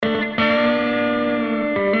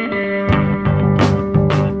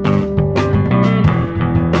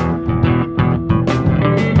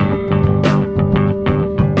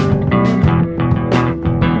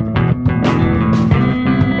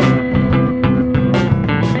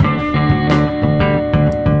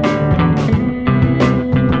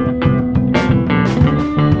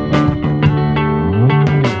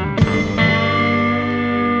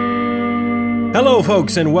Hello,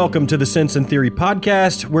 folks, and welcome to the Sense and Theory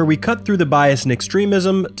podcast, where we cut through the bias and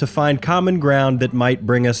extremism to find common ground that might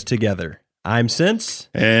bring us together. I'm Sense.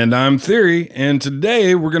 And I'm Theory, and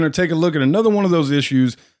today we're going to take a look at another one of those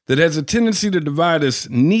issues that has a tendency to divide us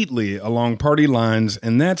neatly along party lines,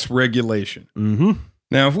 and that's regulation.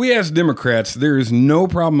 Now, if we ask Democrats, there is no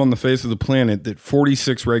problem on the face of the planet that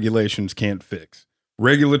 46 regulations can't fix.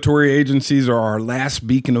 Regulatory agencies are our last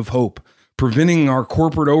beacon of hope, preventing our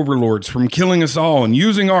corporate overlords from killing us all and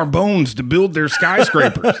using our bones to build their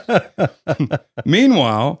skyscrapers.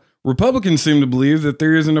 Meanwhile, Republicans seem to believe that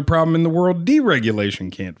there isn't a problem in the world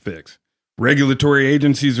deregulation can't fix. Regulatory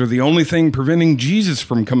agencies are the only thing preventing Jesus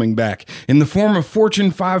from coming back in the form of Fortune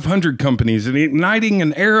 500 companies and igniting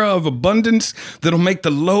an era of abundance that'll make the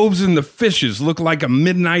loaves and the fishes look like a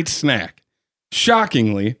midnight snack.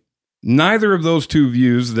 Shockingly, neither of those two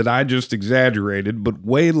views that I just exaggerated, but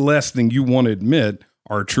way less than you want to admit,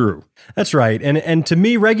 are true. That's right. And to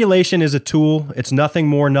me, regulation is a tool. It's nothing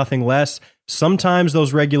more, nothing less. Sometimes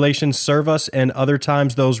those regulations serve us, and other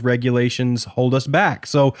times those regulations hold us back.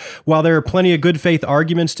 So while there are plenty of good faith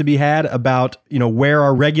arguments to be had about, where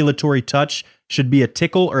our regulatory touch should be a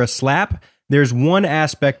tickle or a slap, there's one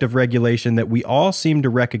aspect of regulation that we all seem to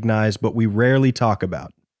recognize, but we rarely talk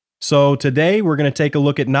about. So today we're going to take a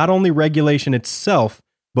look at not only regulation itself,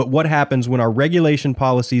 but what happens when our regulation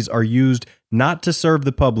policies are used not to serve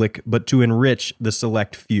the public, but to enrich the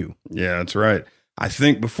select few. Yeah, that's right. I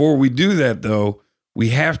think before we do that, though, we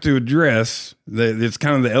have to address that it's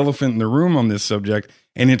kind of the elephant in the room on this subject,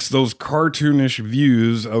 and it's those cartoonish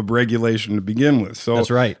views of regulation to begin with. So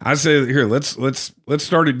that's right. I say here, let's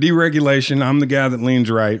start at deregulation. I'm the guy that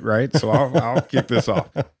leans right? So I'll kick this off.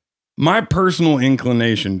 My personal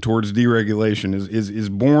inclination towards deregulation is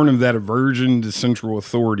born of that aversion to central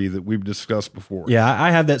authority that we've discussed before. Yeah, I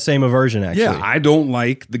have that same aversion, actually. Yeah, I don't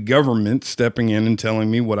like the government stepping in and telling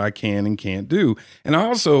me what I can and can't do. And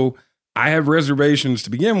I have reservations to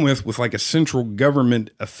begin with like a central government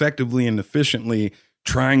effectively and efficiently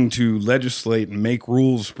trying to legislate and make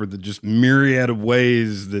rules for the just myriad of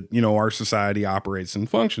ways that, our society operates and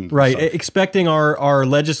functions. Right, expecting our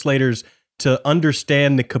legislators to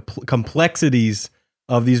understand the complexities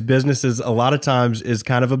of these businesses a lot of times is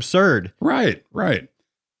kind of absurd. Right.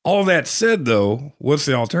 All that said, though, what's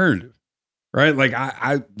the alternative? Right? Like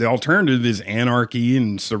the alternative is anarchy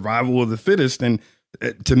and survival of the fittest. And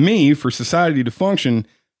to me, for society to function,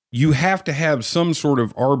 you have to have some sort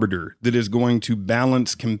of arbiter that is going to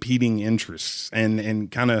balance competing interests and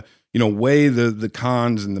kind of, weigh the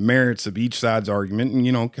cons and the merits of each side's argument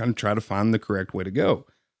and, kind of try to find the correct way to go.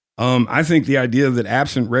 I think the idea that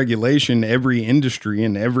absent regulation, every industry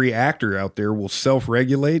and every actor out there will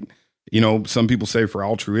self-regulate, some people say for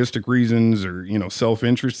altruistic reasons or,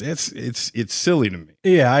 self-interest. It's silly to me.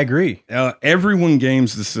 Yeah, I agree. Everyone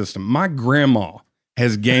games the system. My grandma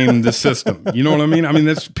has gamed the system. You know what I mean?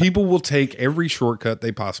 That's people will take every shortcut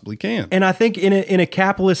they possibly can. And I think in a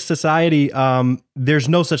capitalist society, there's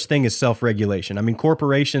no such thing as self-regulation.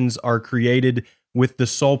 Corporations are created with the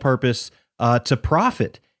sole purpose to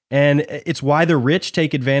profit. And it's why the rich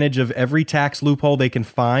take advantage of every tax loophole they can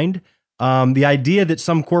find. The idea that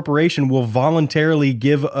some corporation will voluntarily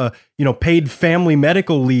give a paid family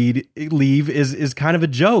medical leave is kind of a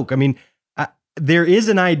joke. There is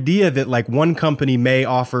an idea that like one company may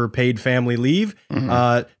offer paid family leave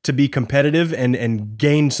to be competitive and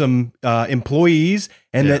gain some employees,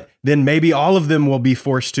 and that then maybe all of them will be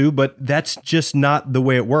forced to, but that's just not the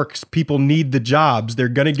way it works. People need the jobs. They're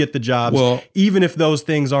going to get the jobs, even if those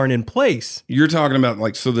things aren't in place. You're talking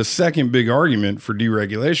about so the second big argument for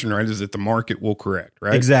deregulation, right, is that the market will correct,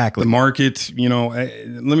 right? Exactly. The market,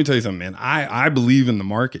 let me tell you something, man. I believe in the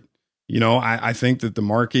market. I think that the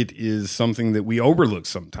market is something that we overlook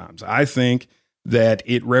sometimes. I think that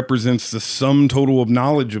it represents the sum total of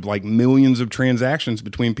knowledge of like millions of transactions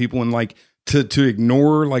between people, and like to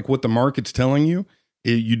ignore like what the market's telling you,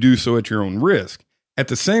 you do so at your own risk. At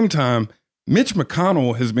the same time, Mitch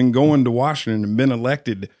McConnell has been going to Washington and been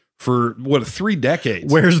elected for 3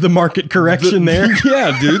 decades. Where's the market correction there?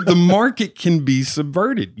 Yeah, dude, the market can be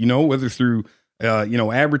subverted, whether through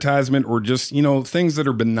advertisement or just, things that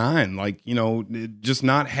are benign, like, just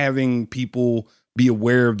not having people be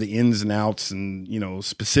aware of the ins and outs and,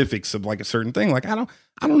 specifics of like a certain thing. Like, I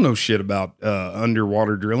don't know shit about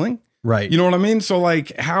underwater drilling. Right. You know what I mean? So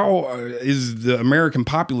like, how is the American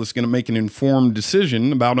populace going to make an informed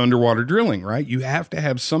decision about underwater drilling? Right. You have to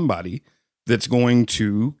have somebody that's going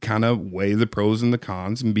to kind of weigh the pros and the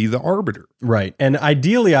cons and be the arbiter. Right. And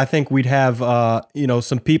ideally, I think we'd have,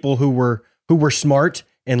 some people who were smart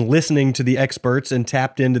and listening to the experts and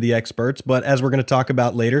tapped into the experts. But as we're going to talk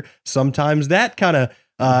about later, sometimes that kind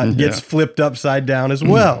of gets flipped upside down as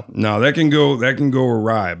well. No, that can go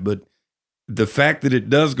awry. But the fact that it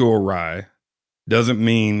does go awry doesn't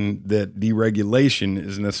mean that deregulation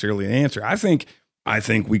is necessarily an answer. I think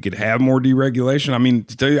we could have more deregulation. I mean,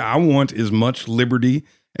 to tell you, I want as much liberty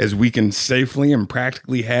as we can safely and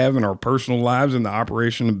practically have in our personal lives and the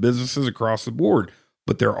operation of businesses across the board.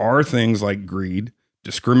 But there are things like greed,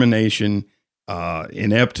 discrimination,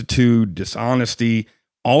 ineptitude, dishonesty.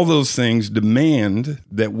 All those things demand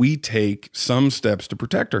that we take some steps to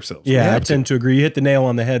protect ourselves. Yeah, I tend to agree. You hit the nail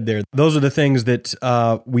on the head there. Those are the things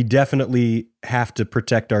that we definitely have to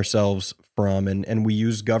protect ourselves from, and we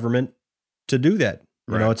use government to do that.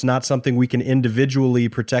 You know, it's not something we can individually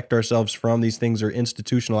protect ourselves from. These things are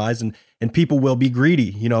institutionalized, and people will be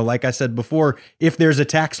greedy. You know, like I said before, if there's a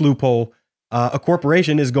tax loophole, a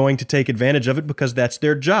corporation is going to take advantage of it because that's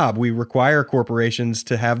their job. We require corporations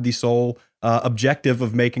to have the sole objective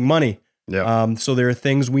of making money. Yeah. So there are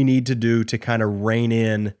things we need to do to kind of rein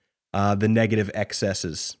in the negative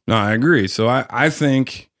excesses. No, I agree. So I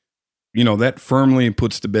think, you know, that firmly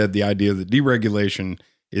puts to bed the idea that deregulation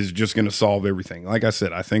is just going to solve everything. Like I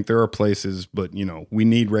said, I think there are places, but, you know, we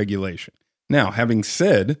need regulation. Now, having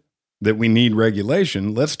said that we need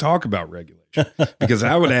regulation, let's talk about regulation. Because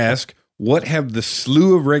I would ask, what have the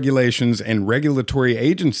slew of regulations and regulatory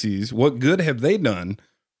agencies, what good have they done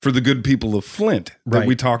for the good people of Flint that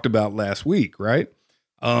we talked about last week, right?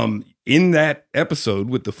 In that episode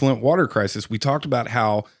with the Flint water crisis, we talked about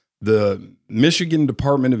how the Michigan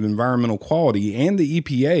Department of Environmental Quality and the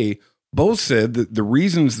EPA both said that the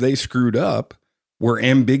reasons they screwed up were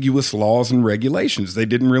ambiguous laws and regulations. They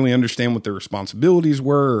didn't really understand what their responsibilities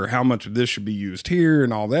were or how much of this should be used here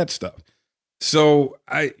and all that stuff. So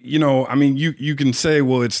you can say,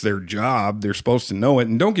 well, it's their job. They're supposed to know it.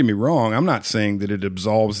 And don't get me wrong. I'm not saying that it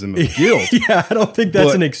absolves them of guilt. Yeah, I don't think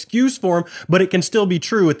that's an excuse for them, but it can still be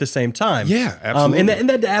true at the same time. Yeah, absolutely. And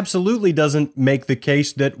that absolutely doesn't make the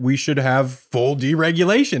case that we should have full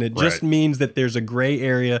deregulation. It just means that there's a gray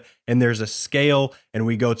area and there's a scale, and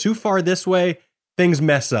we go too far this way, things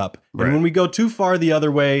mess up. And when we go too far the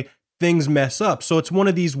other way, things mess up. So it's one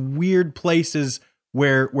of these weird places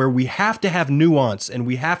where we have to have nuance and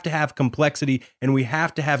we have to have complexity and we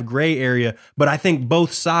have to have gray area. But I think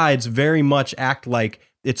both sides very much act like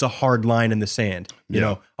it's a hard line in the sand. You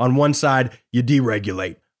know, on one side, you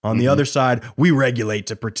deregulate. On the other side, we regulate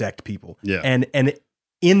to protect people. Yeah. And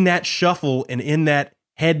in that shuffle and in that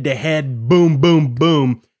head-to-head boom, boom,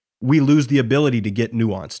 boom, we lose the ability to get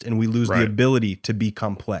nuanced and we lose the ability to be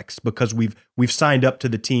complex because we've signed up to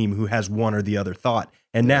the team who has one or the other thought.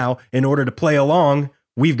 And now, in order to play along,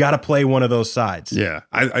 we've got to play one of those sides. Yeah,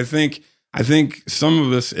 I think some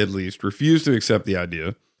of us, at least, refuse to accept the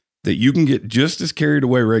idea that you can get just as carried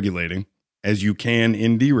away regulating as you can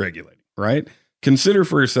in deregulating, right? Consider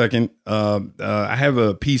for a second, I have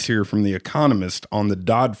a piece here from The Economist on the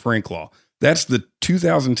Dodd-Frank law. That's the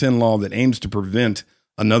 2010 law that aims to prevent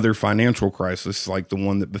another financial crisis like the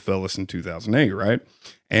one that befell us in 2008, right?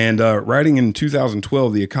 And writing in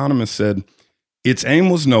 2012, The Economist said, its aim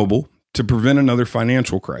was noble, to prevent another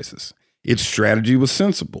financial crisis. Its strategy was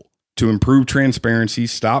sensible, to improve transparency,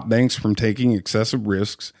 stop banks from taking excessive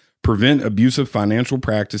risks, prevent abusive financial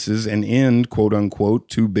practices, and end, quote unquote,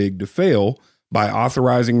 too big to fail by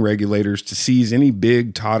authorizing regulators to seize any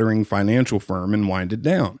big, tottering financial firm and wind it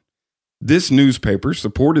down. This newspaper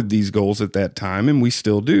supported these goals at that time, and we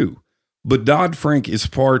still do. But Dodd-Frank is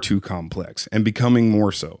far too complex and becoming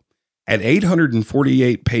more so. At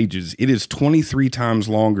 848 pages, it is 23 times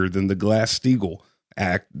longer than the Glass-Steagall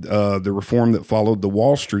Act, the reform that followed the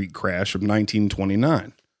Wall Street crash of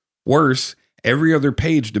 1929. Worse, every other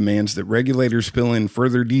page demands that regulators fill in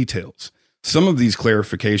further details. Some of these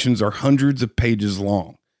clarifications are hundreds of pages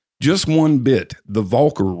long. Just one bit, the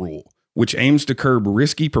Volcker Rule, which aims to curb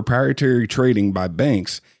risky proprietary trading by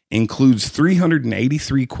banks, includes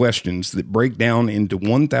 383 questions that break down into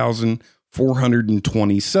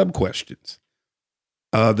 1,420 sub-questions.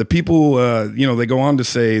 The people, they go on to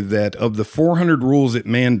say that of the 400 rules it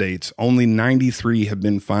mandates, only 93 have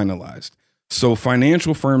been finalized. So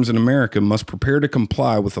financial firms in America must prepare to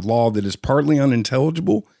comply with a law that is partly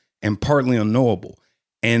unintelligible and partly unknowable.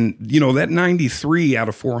 And, that 93 out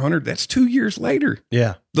of 400, that's 2 years later.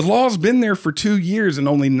 Yeah. The law's been there for 2 years and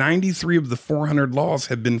only 93 of the 400 laws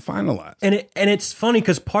have been finalized. And it's funny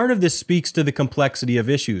because part of this speaks to the complexity of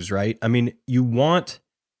issues, right? I mean, you want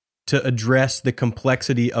to address the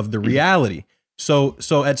complexity of the reality. So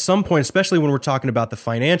at some point, especially when we're talking about the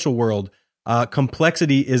financial world,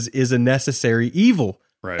 complexity is a necessary evil.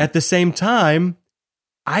 Right. At the same time,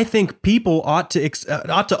 I think people ought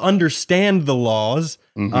to understand the laws.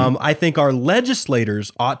 I think our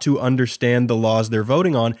legislators ought to understand the laws they're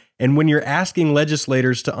voting on. And when you're asking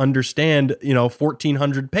legislators to understand,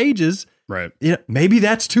 1,400 pages, right? Maybe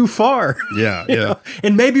that's too far. Yeah, yeah.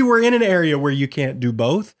 And maybe we're in an area where you can't do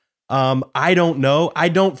both. I don't know. I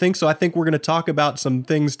don't think so. I think we're going to talk about some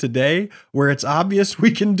things today where it's obvious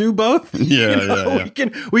we can do both. Yeah.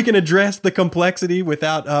 We can address the complexity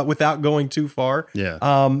without going too far. Yeah.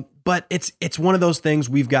 But it's one of those things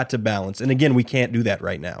we've got to balance. And again, we can't do that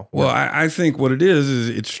right now. Well, I think what it is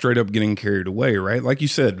it's straight up getting carried away, right? Like you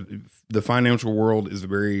said, the financial world is a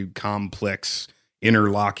very complex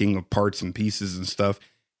interlocking of parts and pieces and stuff.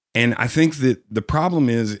 And I think that the problem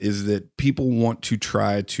is that people want to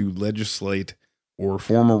try to legislate or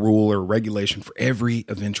form a rule or regulation for every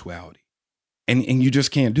eventuality. And you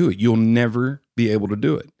just can't do it. You'll never be able to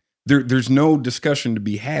do it. There's no discussion to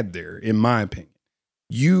be had there, in my opinion.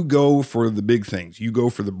 You go for the big things. You go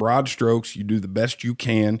for the broad strokes. You do the best you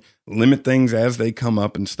can, limit things as they come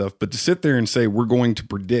up and stuff. But to sit there and say we're going to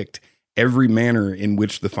predict every manner in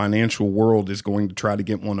which the financial world is going to try to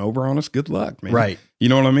get one over on us, good luck, man. Right. You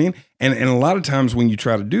know what I mean? And a lot of times when you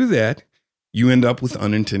try to do that, you end up with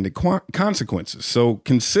unintended consequences. So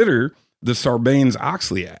consider the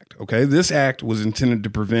Sarbanes-Oxley Act, okay? This act was intended to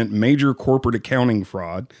prevent major corporate accounting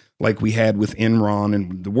fraud like we had with Enron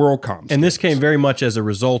and the WorldCom. And this came very much as a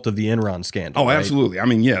result of the Enron scandal. Oh, right? Absolutely. I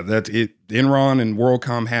mean, yeah, that's it. Enron and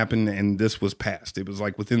WorldCom happened and this was passed. It was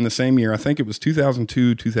like within the same year. I think it was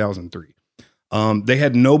 2002, 2003. They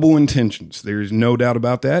had noble intentions. There's no doubt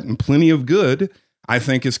about that. And plenty of good, I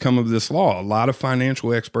think, has come of this law. A lot of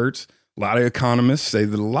financial experts, a lot of economists say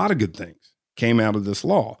that a lot of good things came out of this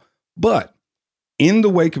law. But in the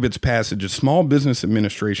wake of its passage, a Small Business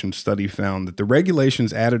Administration study found that the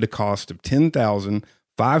regulations added a cost of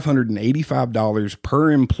 $10,585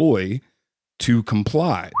 per employee to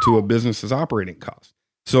comply to a business's operating cost.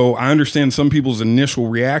 So I understand some people's initial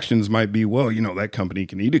reactions might be, well, that company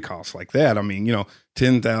can eat a cost like that. I mean,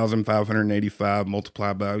 10,585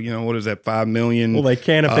 multiplied by, what is that, 5 million? Well, they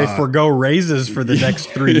can if they forgo raises for the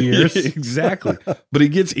next 3 years. Exactly. But it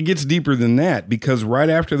gets deeper than that, because right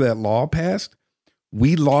after that law passed,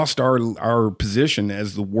 we lost our position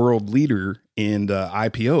as the world leader in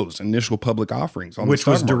IPOs, initial public offerings, on which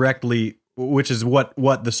the was stock market. which is what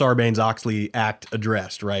the Sarbanes-Oxley Act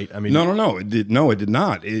addressed, right? I mean, no, it did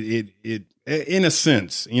not. It in a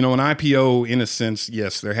sense, an IPO, in a sense,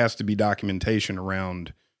 yes, there has to be documentation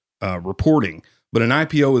around reporting, but an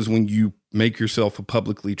IPO is when you make yourself a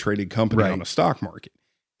publicly traded company on a stock market,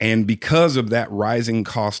 and because of that rising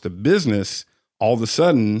cost of business, all of a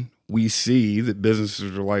sudden we see that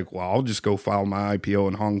businesses are like, well, I'll just go file my IPO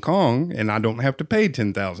in Hong Kong and I don't have to pay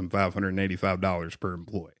 $10,585 per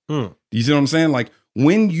employee. Do you see what I'm saying? Like,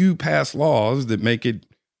 when you pass laws that make it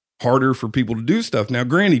harder for people to do stuff. Now,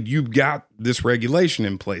 granted, you've got this regulation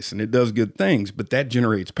in place and it does good things, but that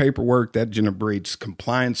generates paperwork, that generates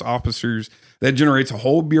compliance officers, that generates a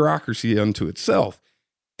whole bureaucracy unto itself.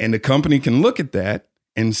 And the company can look at that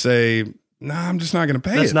and say, nah, I'm just not going to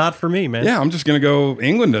pay That's not for me, man. Yeah, I'm just going to go.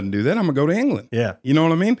 England doesn't do that. I'm going to go to England. Yeah. You know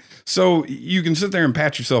what I mean? So you can sit there and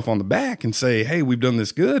pat yourself on the back and say, hey, we've done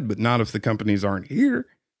this good, but not if the companies aren't here,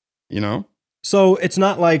 So it's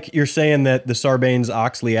not like you're saying that the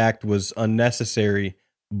Sarbanes-Oxley Act was unnecessary,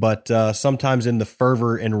 but sometimes in the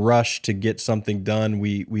fervor and rush to get something done,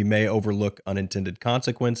 we may overlook unintended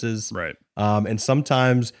consequences. Right. And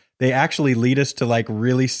sometimes they actually lead us to like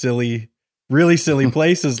really silly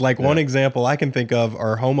places. Like one example I can think of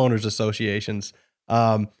are homeowners associations.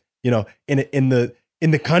 In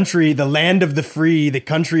the country, the land of the free, the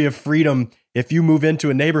country of freedom, if you move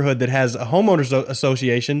into a neighborhood that has a homeowners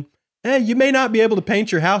association, you may not be able to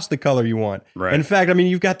paint your house the color you want. Right. In fact, I mean,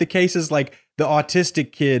 you've got the cases like the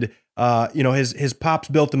autistic kid, his pops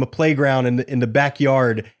built him a playground in the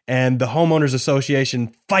backyard, and the homeowners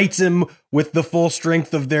association fights him with the full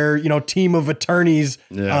strength of their, team of attorneys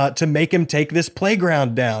to make him take this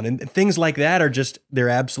playground down. And things like that are they're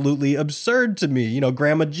absolutely absurd to me.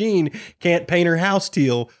 Grandma Jean can't paint her house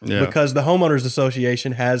teal because the homeowners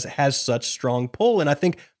association has such strong pull. And I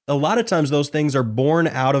think a lot of times those things are born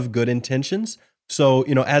out of good intentions. So,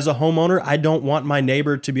 as a homeowner, I don't want my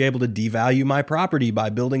neighbor to be able to devalue my property by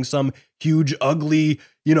building some huge, ugly,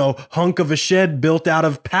 hunk of a shed built out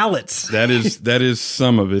of pallets. That is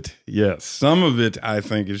some of it. Yes. Some of it, I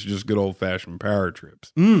think, is just good old fashioned power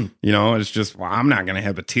trips. It's just, well, I'm not going to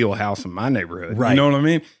have a teal house in my neighborhood. Right. You know what I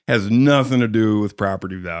mean? Has nothing to do with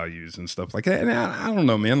property values and stuff like that. And I don't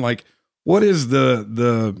know, man. Like, what is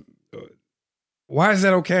why is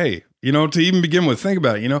that okay? to even begin with. Think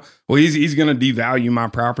about it, well, he's going to devalue my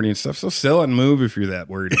property and stuff. So sell it and move if you're that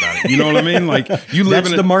worried about it. You know what I mean? Like you live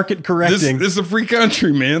That's the market correcting. This is a free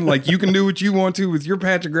country, man. Like you can do what you want to with your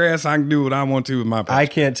patch of grass. I can do what I want to with my patch. I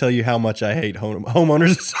can't tell you how much I hate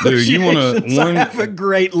homeowners associations. Dude, I have a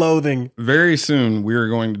great loathing. Very soon we are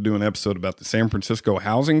going to do an episode about the San Francisco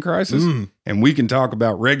housing crisis. And we can talk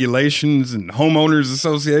about regulations and homeowners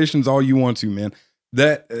associations all you want to, man.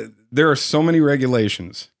 There are so many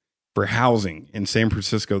regulations for housing in San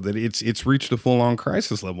Francisco that it's reached a full-on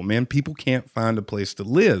crisis level, man. People can't find a place to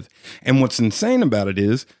live. And what's insane about it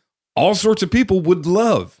is all sorts of people would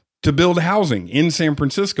love to build housing in San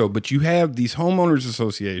Francisco, but you have these homeowners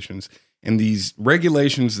associations and these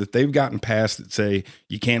regulations that they've gotten passed that say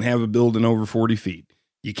you can't have a building over 40 feet.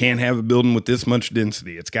 You can't have a building with this much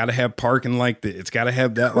density. It's got to have parking like that. It's got to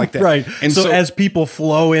have that like that. Right. And so as people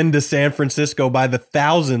flow into San Francisco by the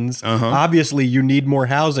thousands, obviously you need more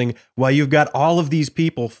housing while you've got all of these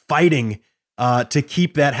people fighting to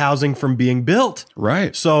keep that housing from being built.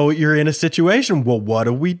 Right. So you're in a situation, well, what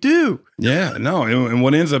do we do? Yeah, no. And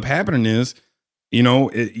what ends up happening is,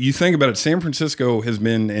 you think about it, San Francisco has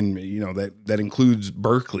been, and that includes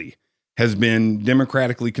Berkeley, has been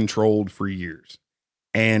democratically controlled for years.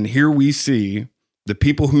 And here we see the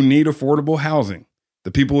people who need affordable housing,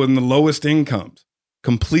 the people in the lowest incomes,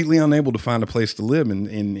 completely unable to find a place to live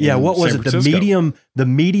in what was San it? Francisco. The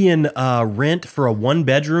median rent for a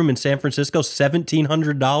 1-bedroom in San Francisco,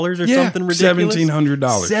 $1,700 or something ridiculous.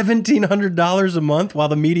 $1,700 a month, while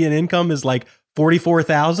the median income is like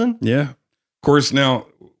 $44,000. Yeah, of course. Now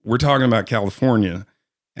we're talking about California,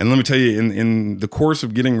 and let me tell you, in the course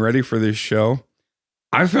of getting ready for this show,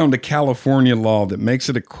 I found a California law that makes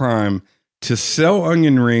it a crime to sell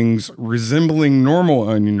onion rings resembling normal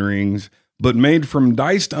onion rings, but made from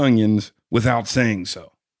diced onions without saying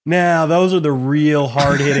so. Now, those are the real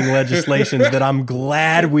hard-hitting legislations that I'm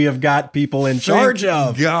glad we have got people in charge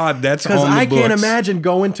of. God, that's on the books. Because I can't imagine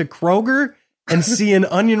going to Kroger and seeing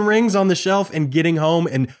onion rings on the shelf and getting home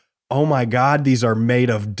and, oh my God, these are made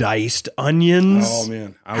of diced onions. Oh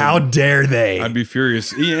man, how dare they? I'd be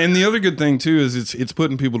furious. And the other good thing too is it's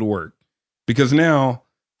putting people to work, because now,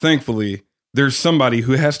 thankfully, there's somebody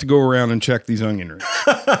who has to go around and check these onion rings.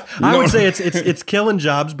 I would say it's killing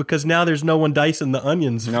jobs, because now there's no one dicing the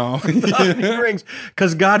onions. No. The onion rings.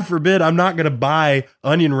 Because God forbid, I'm not going to buy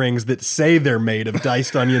onion rings that say they're made of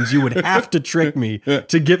diced onions. You would have to trick me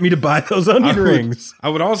to get me to buy those onion rings. I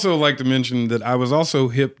would also like to mention that I was also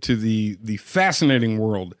hip to the fascinating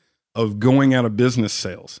world of going out of business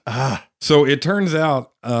sales. So it turns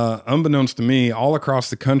out, unbeknownst to me, all across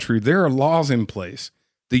the country, there are laws in place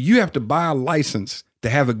that you have to buy a license to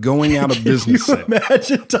have a going out of business sale.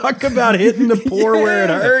 Imagine, talk about hitting the poor where it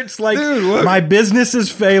hurts. Like, dude, my business is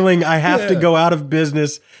failing. I have to go out of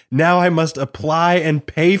business. Now I must apply and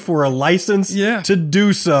pay for a license to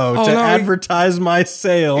do so, advertise my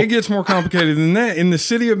sale. It gets more complicated than that. In the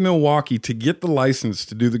city of Milwaukee, to get the license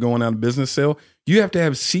to do the going out of business sale, you have to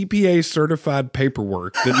have CPA certified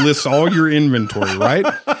paperwork that lists all your inventory, right?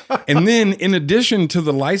 And then in addition to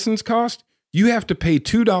the license cost, you have to pay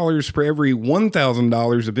 $2 for every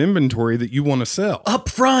 $1,000 of inventory that you want to sell up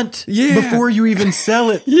front. Before you even sell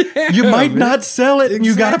it. You might not sell it, and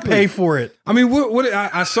you got to pay for it. I mean, what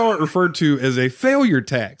I saw it referred to as a failure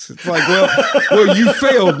tax. It's like, well, you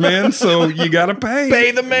failed, man, so you got to pay.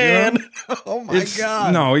 Pay the man. Oh my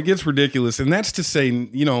God. No, it gets ridiculous, and that's to say,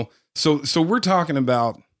 so we're talking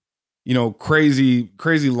about, crazy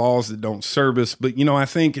laws that don't serve us. But, I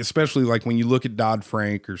think especially like when you look at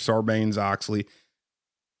Dodd-Frank or Sarbanes-Oxley,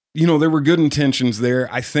 there were good intentions there.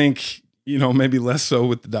 I think, maybe less so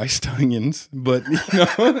with the diced onions, but,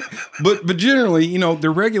 but generally, the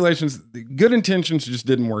regulations, the good intentions just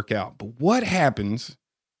didn't work out. But what happens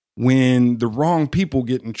when the wrong people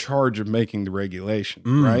get in charge of making the regulation,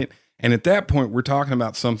 right? And at that point, we're talking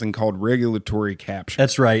about something called regulatory capture.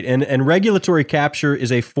 That's right. And regulatory capture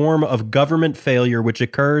is a form of government failure which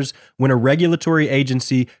occurs when a regulatory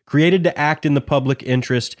agency created to act in the public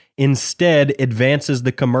interest instead advances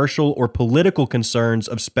the commercial or political concerns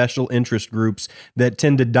of special interest groups that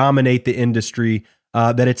tend to dominate the industry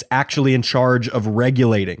that it's actually in charge of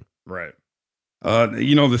regulating. Right.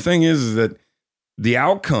 The thing is that the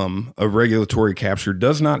outcome of regulatory capture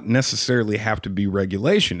does not necessarily have to be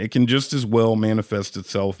regulation. It can just as well manifest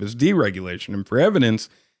itself as deregulation. And for evidence,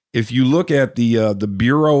 if you look at the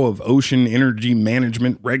Bureau of Ocean Energy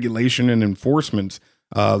Management, Regulation, and Enforcement,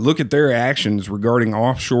 look at their actions regarding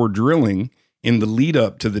offshore drilling in the lead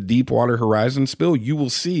up to the Deepwater Horizon spill, you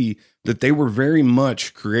will see that they were very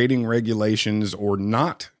much creating regulations or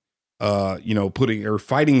not, putting or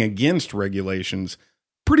fighting against regulations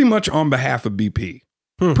pretty much on behalf of BP.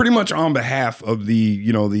 Pretty much on behalf of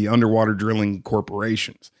the underwater drilling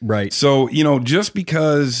corporations. Right. So, just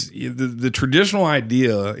because the traditional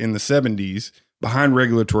idea in the 70s behind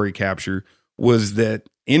regulatory capture was that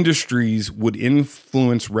industries would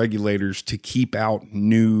influence regulators to keep out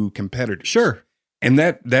new competitors. Sure. And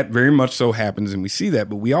that very much so happens, and we see that.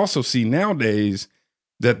 But we also see nowadays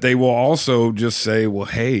that they will also just say, well,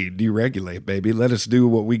 hey, deregulate, baby. Let us do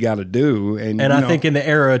what we got to do. And I think in the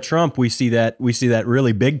era of Trump, we see that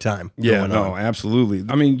really big time. Yeah, no, absolutely.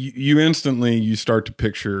 I mean, you instantly start to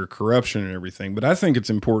picture corruption and everything. But I think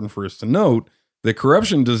it's important for us to note that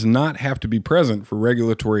corruption does not have to be present for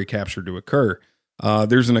regulatory capture to occur.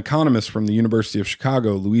 There's an economist from the University of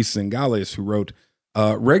Chicago, Luis Zingales, who wrote,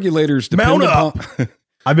 regulators depend upon...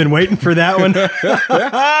 I've been waiting for that one.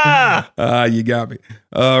 You got me.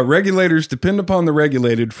 Regulators depend upon the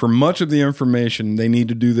regulated for much of the information they need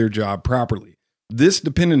to do their job properly. This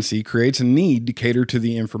dependency creates a need to cater to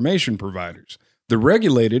the information providers. The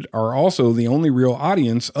regulated are also the only real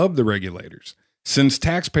audience of the regulators, since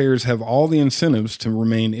taxpayers have all the incentives to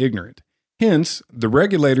remain ignorant. Hence, the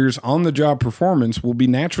regulators' on-the-job performance will be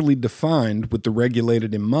naturally defined with the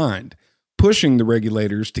regulated in mind, pushing the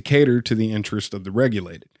regulators to cater to the interest of the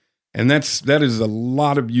regulated. And that is a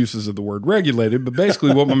lot of uses of the word regulated, but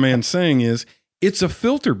basically what my man's saying is it's a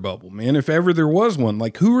filter bubble, man, if ever there was one.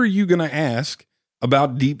 Like, who are you going to ask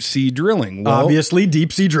about deep sea drilling? Well, obviously,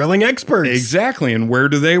 deep sea drilling experts. Exactly. And where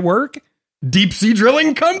do they work? Deep sea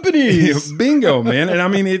drilling companies. Bingo, man. And I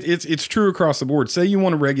mean, it's true across the board. Say you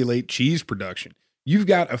want to regulate cheese production. You've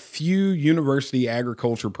got a few university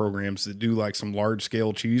agriculture programs that do like some large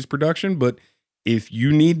scale cheese production, but if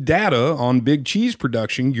you need data on big cheese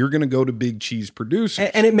production, you're going to go to big cheese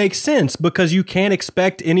producers. And it makes sense because you can't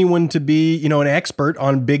expect anyone to be, an expert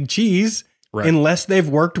on big cheese unless they've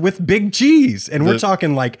worked with big cheese. And we're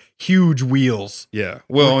talking like huge wheels. Yeah.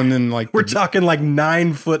 Well, and then like we're talking like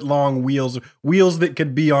 9 foot long wheels that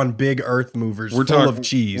could be on big earth movers full of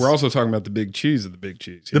cheese. We're also talking about the big cheese of the big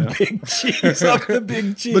cheese. The big cheese of the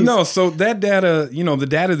big cheese. But no, so that data, the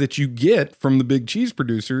data that you get from the big cheese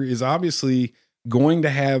producer is obviously going to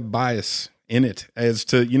have bias in it as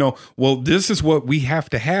to, well, this is what we have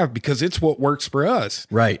to have because it's what works for us.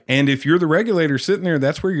 Right. And if you're the regulator sitting there,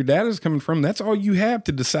 that's where your data is coming from. That's all you have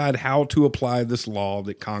to decide how to apply this law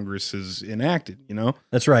that Congress has enacted,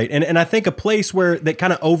 That's right. And I think a place where that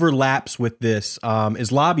kind of overlaps with this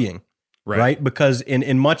is lobbying. Right. Because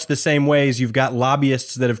in much the same ways, you've got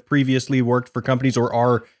lobbyists that have previously worked for companies or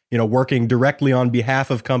are, working directly on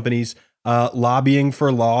behalf of companies, lobbying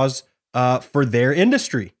for laws for their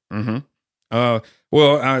industry. Mm-hmm.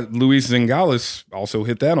 Luis Zingales also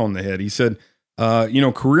hit that on the head. He said,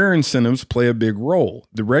 career incentives play a big role.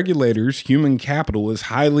 The regulators' human capital is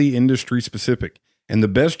highly industry specific, and the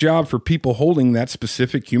best job for people holding that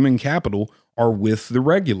specific human capital are with the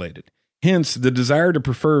regulated. Hence, the desire to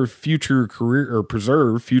preserve future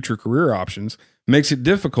career options makes it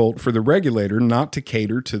difficult for the regulator not to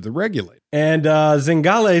cater to the regulator. And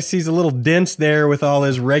Zingales sees a little dense there with all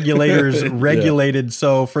his regulators regulated. Yeah.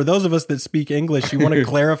 So for those of us that speak English, you want to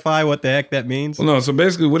clarify what the heck that means? Well, no. So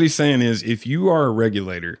basically what he's saying is if you are a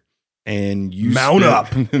regulator and you mount up,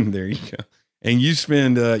 there you go. And you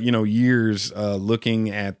spend, years looking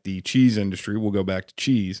at the cheese industry, we'll go back to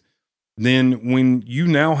cheese. Then when you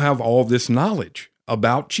now have all this knowledge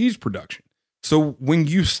about cheese production, so when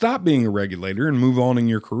you stop being a regulator and move on in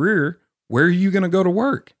your career, where are you going to go to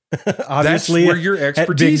work? Obviously, that's where your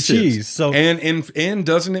expertise big cheese. is. So, and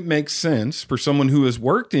doesn't it make sense for someone who has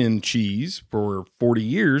worked in cheese for 40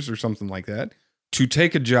 years or something like that to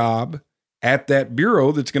take a job at that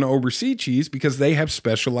bureau that's going to oversee cheese because they have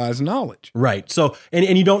specialized knowledge? Right. So, and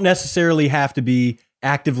you don't necessarily have to be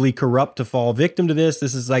actively corrupt to fall victim to this.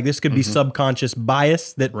 This could be subconscious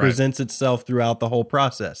bias that presents itself throughout the whole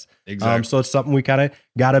process. Exactly. So it's something we kind of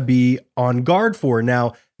got to be on guard for.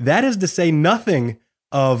 Now, that is to say nothing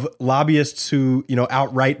of lobbyists who,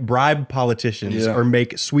 outright bribe politicians or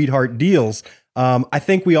make sweetheart deals. I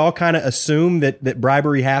think we all kind of assume that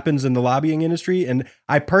bribery happens in the lobbying industry. And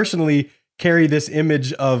I personally carry this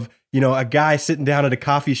image of, a guy sitting down at a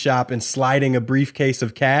coffee shop and sliding a briefcase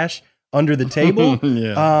of cash under the table.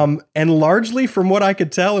 And largely from what I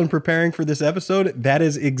could tell in preparing for this episode, that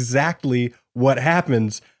is exactly what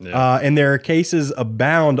happens. And there are cases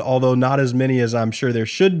abound, although not as many as I'm sure there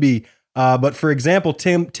should be. But for example,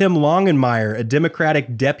 Tim Longenmeyer, a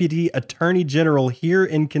Democratic deputy attorney general here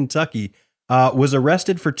in Kentucky, was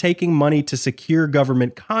arrested for taking money to secure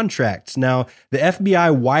government contracts. Now, the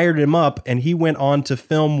FBI wired him up and he went on to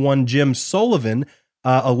film one Jim Sullivan,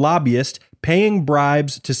 a lobbyist paying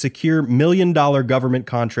bribes to secure $1 million government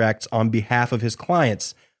contracts on behalf of his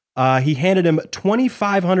clients. He handed him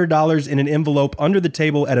 $2,500 in an envelope under the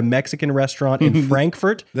table at a Mexican restaurant in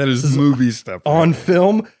Frankfurt. That is movie stuff. On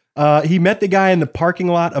film. He met the guy in the parking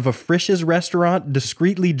lot of a Frisch's restaurant,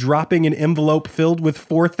 discreetly dropping an envelope filled with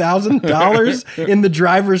 $4,000 in the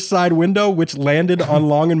driver's side window, which landed on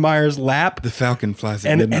Longenmeyer's lap. The Falcon flies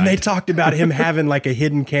at midnight. And they talked about him having like a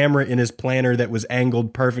hidden camera in his planner that was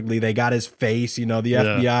angled perfectly. They got his face. The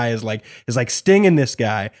FBI is like stinging this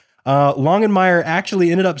guy. Longenmeyer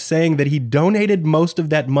actually ended up saying that he donated most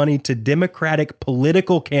of that money to Democratic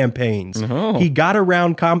political campaigns. Oh. He got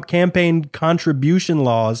around campaign contribution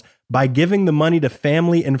laws by giving the money to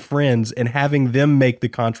family and friends and having them make the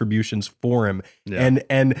contributions for him. Yeah.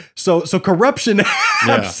 And so corruption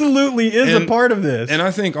absolutely is a part of this. And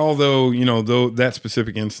I think although that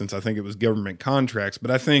specific instance, I think it was government contracts,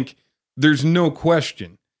 but I think there's no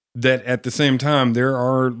question that at the same time, there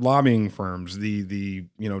are lobbying firms, the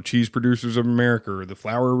cheese producers of America or the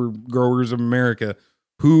flour growers of America,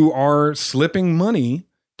 who are slipping money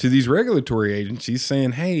to these regulatory agencies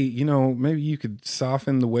saying, hey, maybe you could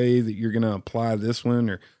soften the way that you're going to apply this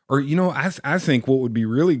one. Or I think what would be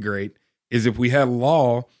really great is if we had a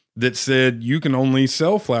law that said you can only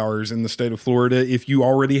sell flowers in the state of Florida if you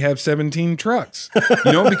already have 17 trucks,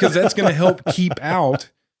 because that's going to help keep out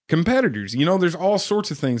competitors. There's all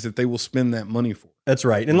sorts of things that they will spend that money for. That's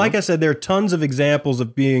right. And like I said, there are tons of examples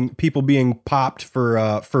of people being popped for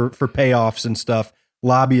payoffs and stuff,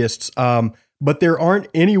 lobbyists. But there aren't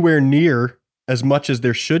anywhere near as much as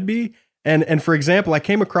there should be. And for example, I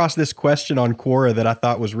came across this question on Quora that I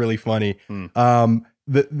thought was really funny.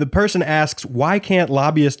 The person asks, why can't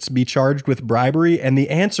lobbyists be charged with bribery? And the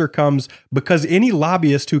answer comes, because any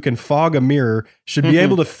lobbyist who can fog a mirror should be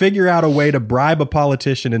able to figure out a way to bribe a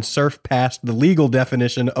politician and surf past the legal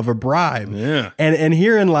definition of a bribe. Yeah. And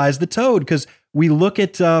herein lies the toad, because we look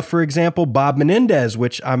at, for example, Bob Menendez,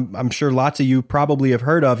 which I'm sure lots of you probably have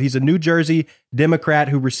heard of. He's a New Jersey Democrat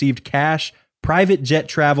who received cash, private jet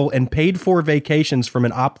travel, and paid for vacations from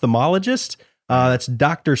an ophthalmologist. That's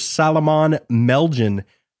Dr. Salomon Melgen.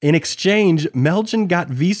 In exchange, Melgen got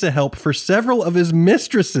visa help for several of his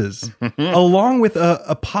mistresses, along with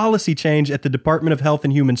a policy change at the Department of Health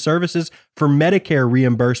and Human Services for Medicare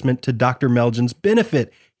reimbursement to Dr. Melgen's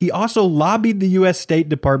benefit. He also lobbied the U.S. State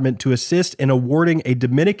Department to assist in awarding a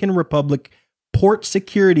Dominican Republic port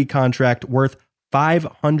security contract worth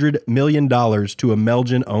 $500 million to a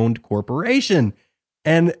Melgen-owned corporation.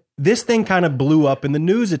 And this thing kind of blew up in the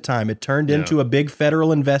news at time. It turned into a big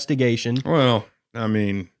federal investigation. Well, I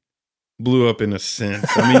mean, blew up in a sense.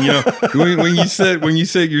 I mean, when you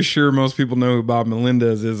said you're sure most people know who Bob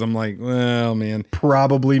Melendez is, I'm like, well, man,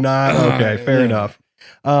 probably not. Okay, fair enough.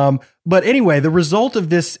 But anyway, the result of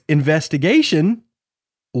this investigation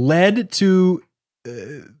led to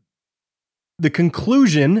the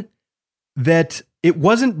conclusion that it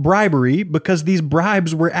wasn't bribery because these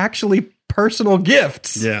bribes were actually personal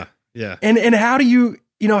gifts. Yeah. Yeah. And how do you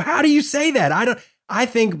say that? I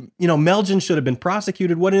think, Melgen should have been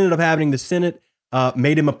prosecuted. What ended up happening, the Senate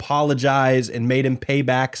made him apologize and made him pay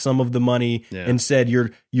back some of the money and said,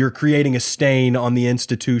 you're creating a stain on the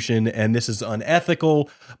institution and this is unethical,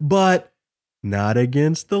 but not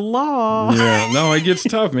against the law. Yeah. No, it gets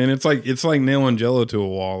tough, man. It's like nailing Jello to a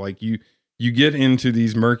wall. Like you get into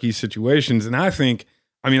these murky situations, and I think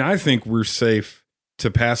we're safe to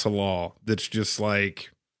pass a law that's just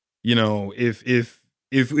like,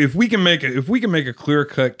 if we can make a clear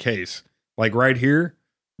cut case like right here,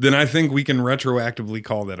 then I think we can retroactively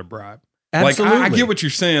call that a bribe. Absolutely. Like I get what you're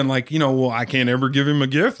saying. Like, I can't ever give him a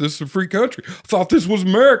gift. This is a free country. I thought this was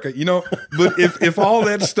America, but if all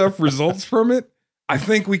that stuff results from it, I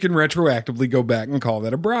think we can retroactively go back and call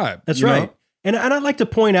that a bribe. That's right. know? And I'd like to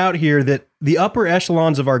point out here that the upper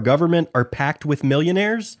echelons of our government are packed with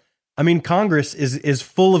millionaires. I mean, Congress is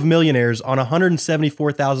full of millionaires on a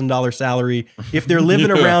 $174,000 salary. If they're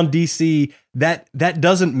living around D.C., that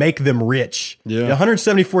doesn't make them rich. Yeah.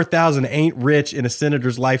 $174,000 ain't rich in a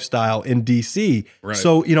senator's lifestyle in D.C. Right.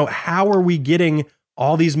 So, how are we getting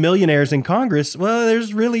all these millionaires in Congress? Well,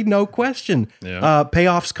 there's really no question. Yeah.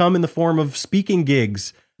 Payoffs come in the form of speaking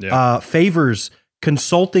gigs, favors,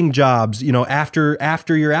 consulting jobs,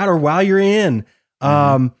 after you're out or while you're in.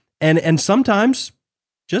 And sometimes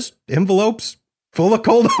just envelopes full of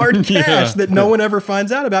cold hard cash Yeah. that no one ever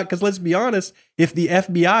finds out about. Because let's be honest, if the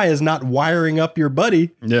FBI is not wiring up your buddy,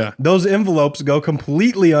 Yeah. those envelopes go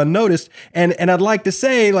completely unnoticed. And I'd like to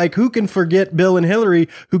say, like, who can forget Bill and Hillary,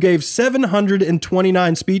 who gave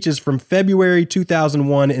 729 speeches from February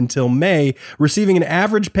 2001 until May, receiving an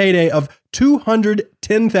average payday of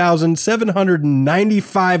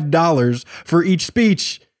 $210,795 for each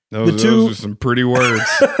speech. Those are some pretty words.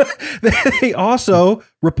 They also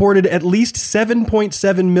reported at least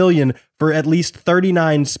 $7.7 million for at least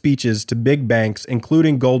 39 speeches to big banks,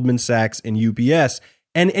 including Goldman Sachs and UBS.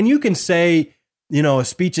 And you can say, you know, a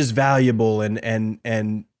speech is valuable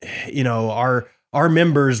and you know, our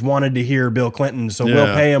members wanted to hear Bill Clinton, so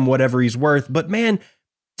we'll pay him whatever he's worth. But man,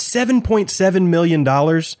 $7.7 million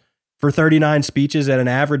for 39 speeches at an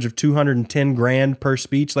average of $210,000 per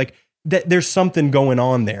speech. Like, there's something going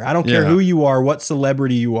on there. I don't care who you are, what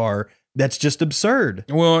celebrity you are. That's just absurd.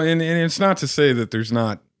 Well, and it's not to say that there's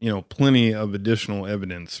not, you know, plenty of additional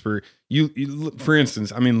evidence for you. For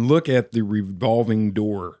instance, I mean, look at the revolving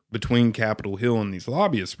door between Capitol Hill and these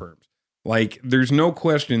lobbyist firms. Like, there's no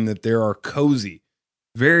question that there are cozy,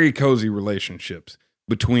 very cozy relationships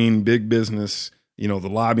between big business, you know, the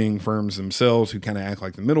lobbying firms themselves, who kind of act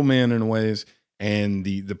like the middleman in ways, and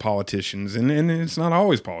the politicians. And it's not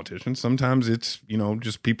always politicians. Sometimes it's, you know,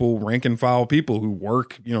 just people, rank and file people who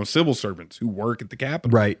work, you know, civil servants who work at the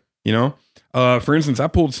Capitol. Right. You know, for instance, I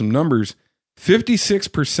pulled some numbers.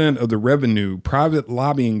 56% of the revenue private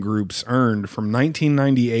lobbying groups earned from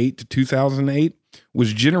 1998 to 2008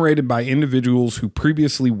 was generated by individuals who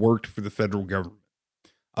previously worked for the federal government.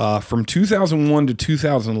 From 2001 to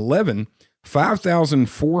 2011,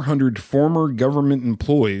 5,400 former government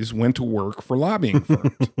employees went to work for lobbying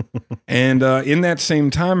firms. And in that same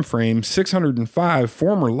time frame, 605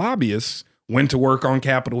 former lobbyists went to work on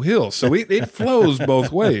Capitol Hill. So it flows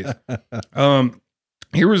both ways.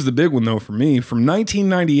 Here was the big one, though, for me. From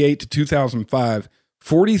 1998 to 2005,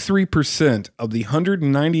 43% of the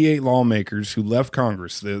 198 lawmakers who left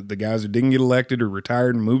Congress, the guys who didn't get elected or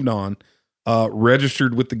retired and moved on,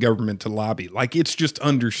 registered with the government to lobby. Like, it's just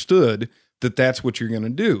understood that that's what you're going to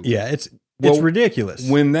do. Yeah, it's ridiculous.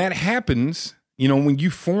 When that happens, you know, when you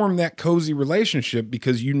form that cozy relationship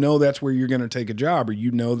because you know that's where you're going to take a job, or you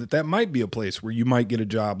know that that might be a place where you might get a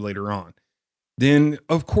job later on, then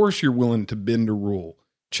of course you're willing to bend a rule,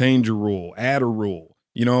 change a rule, add a rule,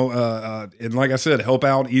 you know, and like I said, help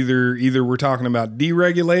out. Either we're talking about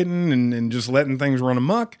deregulating and just letting things run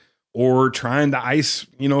amok, or trying to ice,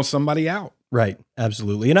 you know, somebody out. Right.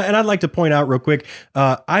 Absolutely. And I'd like to point out real quick,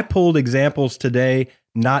 I pulled examples today,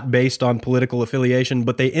 not based on political affiliation,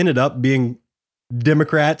 but they ended up being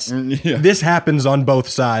Democrats. Yeah. This happens on both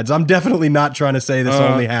sides. I'm definitely not trying to say this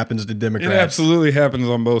only happens to Democrats. It absolutely happens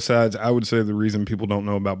on both sides. I would say the reason people don't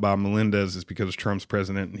know about Bob Melendez is because Trump's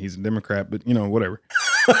president and he's a Democrat, but you know, whatever.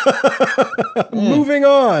 Moving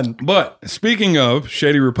on. But speaking of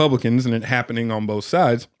shady Republicans and it happening on both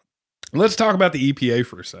sides, let's talk about the EPA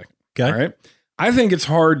for a second. Okay. All right. I think it's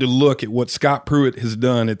hard to look at what Scott Pruitt has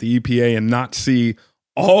done at the EPA and not see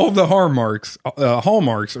all the hallmarks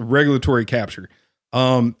of regulatory capture.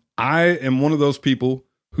 I am one of those people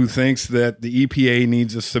who thinks that the EPA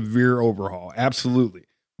needs a severe overhaul. Absolutely.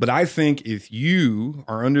 But I think if you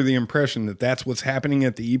are under the impression that that's what's happening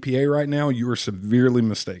at the EPA right now, you are severely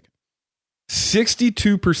mistaken.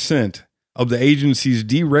 62% of the agency's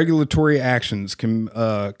deregulatory actions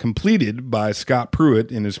completed by Scott Pruitt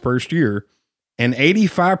in his first year, and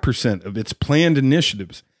 85% of its planned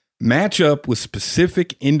initiatives match up with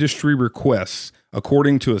specific industry requests,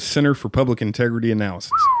 according to a Center for Public Integrity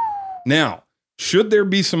analysis. Now, should there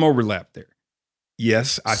be some overlap there?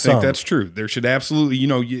 Yes, I think that's true. There should absolutely, you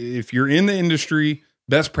know, if you're in the industry,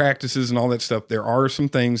 best practices and all that stuff, there are some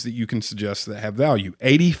things that you can suggest that have value.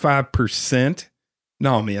 85%?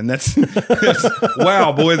 No, man, that's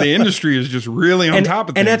wow, boy, the industry is just really on top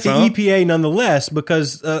of things. And at the EPA, nonetheless,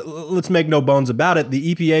 because let's make no bones about it,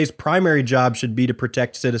 the EPA's primary job should be to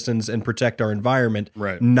protect citizens and protect our environment,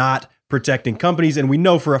 right, not protecting companies. And we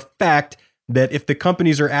know for a fact that if the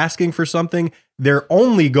companies are asking for something, their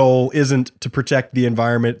only goal isn't to protect the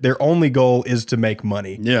environment. Their only goal is to make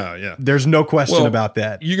money. Yeah, yeah. There's no question about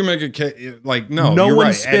that. You can make a case, like, no one's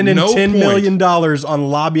right. spending $10 million on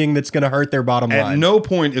lobbying that's going to hurt their bottom line. At no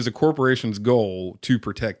point is a corporation's goal to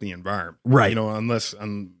protect the environment. Right. You know, unless, I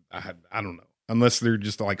don't know, unless they're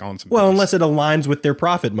just like on some. Well, unless it aligns with their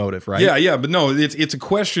profit motive, right? Yeah, yeah. But no, it's a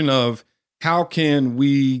question of how can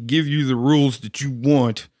we give you the rules that you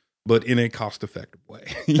want, but in a cost-effective way.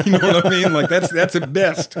 You know what I mean? Like that's at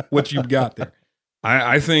best what you've got there.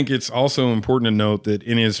 I think it's also important to note that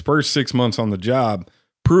in his first 6 months on the job,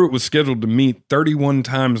 Pruitt was scheduled to meet 31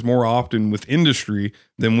 times more often with industry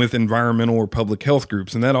than with environmental or public health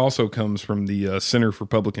groups. And that also comes from the Center for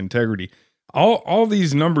Public Integrity. All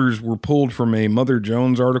these numbers were pulled from a Mother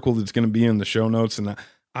Jones article that's going to be in the show notes. And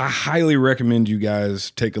I highly recommend you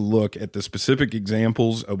guys take a look at the specific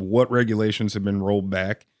examples of what regulations have been rolled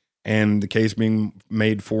back and the case being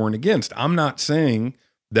made for and against. I'm not saying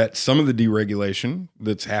that some of the deregulation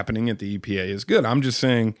that's happening at the EPA is good. I'm just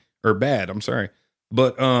saying, or bad, I'm sorry.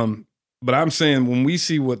 But I'm saying when we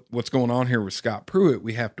see what's going on here with Scott Pruitt,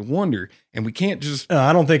 we have to wonder, and we can't just...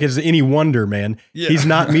 I don't think it's any wonder, man. Yeah. He's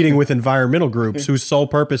not meeting with environmental groups whose sole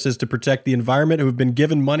purpose is to protect the environment, who have been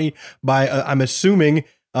given money by, I'm assuming,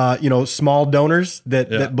 small donors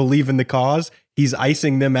that believe in the cause. He's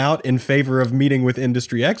icing them out in favor of meeting with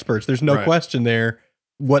industry experts. There's no question there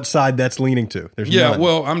what side that's leaning to. There's none.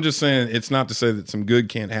 Well, I'm just saying it's not to say that some good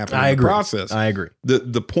can't happen in the process. I agree.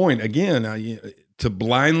 The point, again, to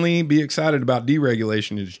blindly be excited about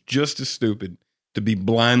deregulation is just as stupid to be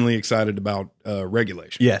blindly excited about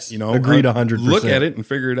regulation. Yes, agreed 100%. Look at it and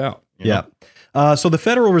figure it out. So the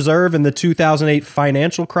Federal Reserve and the 2008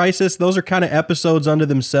 financial crisis, those are kind of episodes unto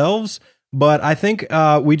themselves. But I think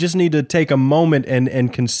we just need to take a moment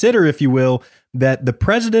and consider, if you will, that the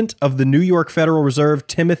president of the New York Federal Reserve,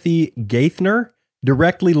 Timothy Geithner,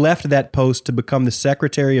 directly left that post to become the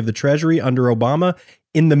Secretary of the Treasury under Obama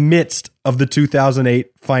in the midst of the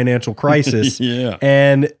 2008 financial crisis.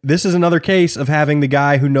 And this is another case of having the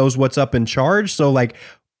guy who knows what's up in charge. So like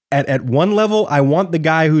at one level, I want the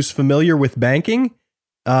guy who's familiar with banking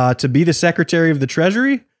to be the Secretary of the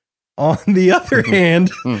Treasury. On the other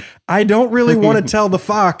hand, I don't really want to tell the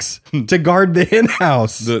fox to guard the hen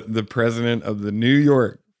house. The president of the New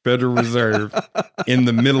York Federal Reserve in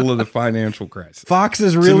the middle of the financial crisis.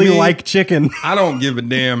 Foxes really like chicken. I don't give a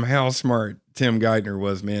damn how smart Tim Geithner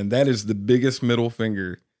was, man. That is the biggest middle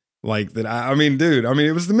finger like that. I mean, dude,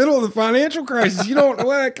 it was the middle of the financial crisis. You don't,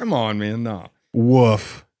 what? Come on, man. No.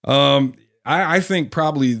 Woof. I think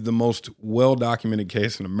probably the most well-documented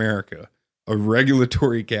case in America of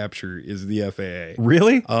regulatory capture is the FAA.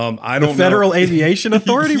 Really? I don't know. The Federal Aviation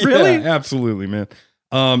Authority? Really? Yeah, absolutely, man.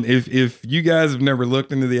 If you guys have never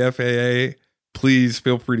looked into the FAA, please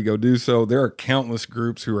feel free to go do so. There are countless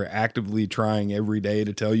groups who are actively trying every day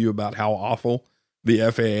to tell you about how awful the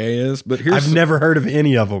FAA is. But I've never heard of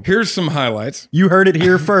any of them. Here's some highlights. You heard it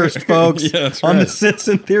here first, folks, on the Sense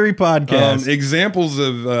and Theory podcast. Examples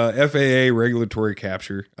of FAA regulatory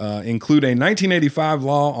capture include a 1985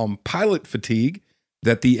 law on pilot fatigue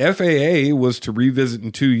that the FAA was to revisit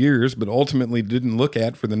in 2 years, but ultimately didn't look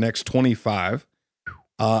at for the next 25.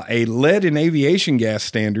 A lead in aviation gas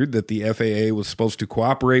standard that the FAA was supposed to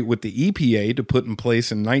cooperate with the EPA to put in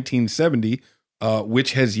place in 1970,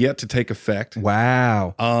 which has yet to take effect.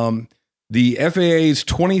 Wow. The FAA's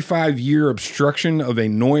 25-year obstruction of a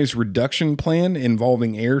noise reduction plan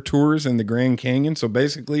involving air tours in the Grand Canyon. So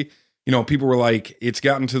basically, people were like, it's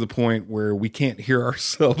gotten to the point where we can't hear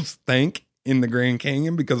ourselves think in the Grand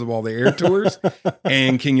Canyon because of all the air tours.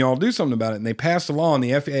 And can y'all do something about it? And they passed a law and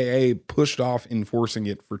the FAA pushed off enforcing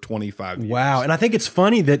it for 25 years. Wow. And I think it's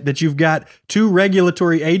funny that you've got two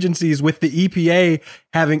regulatory agencies with the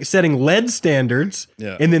EPA setting lead standards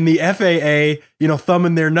and then the FAA,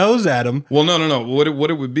 thumbing their nose at them. Well, no. What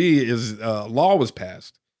it would be is law was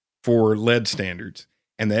passed for lead standards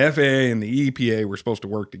and the FAA and the EPA were supposed to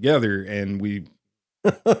work together and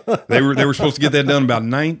they were supposed to get that done about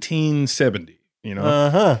 1970,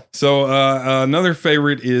 So another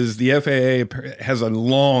favorite is the FAA has a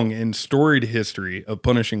long and storied history of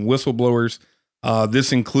punishing whistleblowers.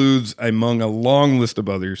 This includes, among a long list of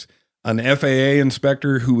others, an FAA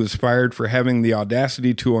inspector who was fired for having the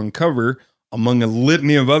audacity to uncover, among a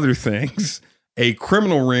litany of other things, a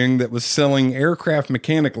criminal ring that was selling aircraft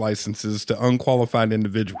mechanic licenses to unqualified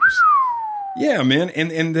individuals. Yeah, man.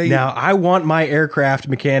 And they now I want my aircraft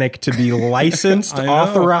mechanic to be licensed,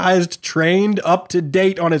 authorized, trained, up to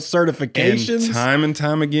date on its certifications. And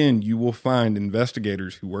time again, you will find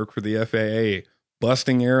investigators who work for the FAA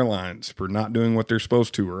busting airlines for not doing what they're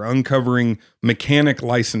supposed to or uncovering mechanic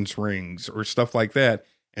license rings or stuff like that.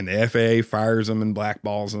 And the FAA fires them and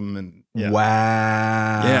blackballs them. And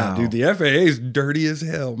wow. Yeah, dude, the FAA is dirty as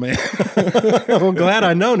hell, man. Well, glad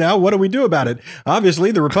I know now. What do we do about it?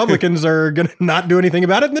 Obviously, the Republicans are going to not do anything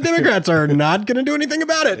about it, and the Democrats are not going to do anything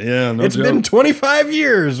about it. Yeah, no It's joke. been 25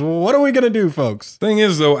 years. What are we going to do, folks? Thing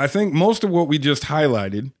is, though, I think most of what we just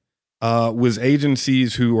highlighted was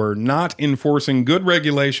agencies who are not enforcing good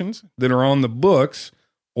regulations that are on the books,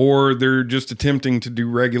 or they're just attempting to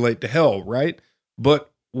deregulate to hell, right? But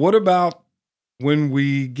what about when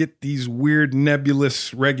we get these weird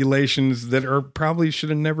nebulous regulations that are probably should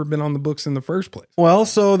have never been on the books in the first place? Well,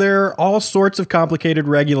 so there are all sorts of complicated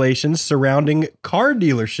regulations surrounding car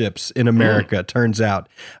dealerships in America, turns out.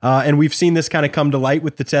 And we've seen this kind of come to light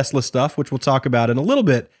with the Tesla stuff, which we'll talk about in a little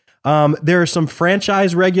bit. There are some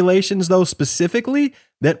franchise regulations, though, specifically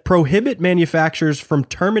that prohibit manufacturers from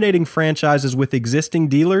terminating franchises with existing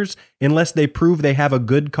dealers unless they prove they have a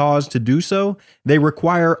good cause to do so. They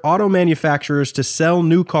require auto manufacturers to sell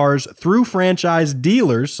new cars through franchise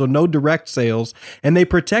dealers, so no direct sales, and they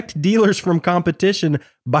protect dealers from competition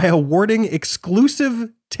by awarding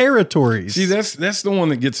exclusive territories. See, that's the one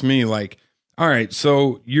that gets me. Like, all right,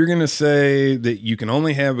 so you're going to say that you can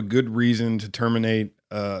only have a good reason to terminate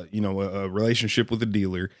a relationship with a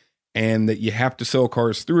dealer, and that you have to sell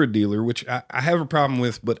cars through a dealer, which I have a problem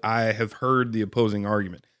with, but I have heard the opposing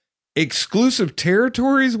argument. Exclusive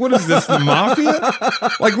territories? What is this, the mafia?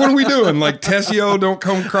 Like, what are we doing? Like, Tessio, don't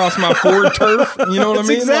come across my Ford turf? You know what I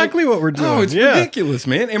mean? Exactly what we're doing. Oh, it's ridiculous,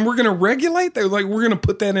 man. And we're going to regulate that? Like, we're going to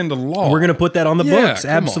put that into law. We're going to put that on the books.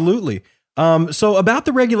 Absolutely. So about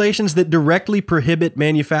the regulations that directly prohibit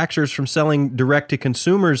manufacturers from selling direct to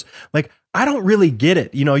consumers, like, I don't really get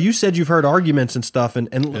it. You know, you said you've heard arguments and stuff,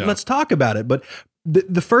 and let's talk about it. But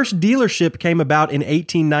the first dealership came about in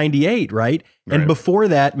 1898, right? And before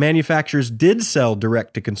that, manufacturers did sell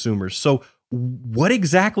direct to consumers. So what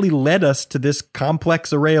exactly led us to this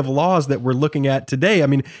complex array of laws that we're looking at today? I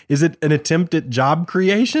mean, is it an attempt at job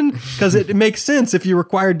creation? Because it makes sense. If you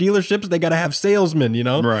require dealerships, they got to have salesmen, you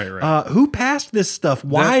know? Right. Who passed this stuff?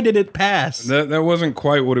 Why did it pass? That wasn't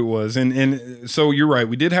quite what it was. And so you're right.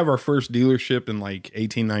 We did have our first dealership in like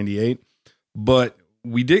 1898, but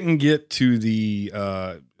we didn't get to the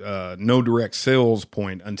no direct sales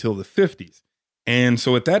point until the 50s. And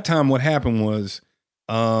so at that time, what happened was,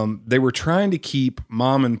 they were trying to keep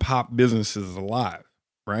mom and pop businesses alive,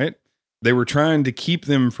 right? They were trying to keep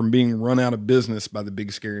them from being run out of business by the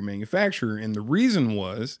big scary manufacturer. And the reason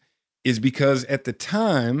is because at the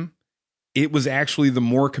time, it was actually the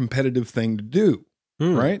more competitive thing to do,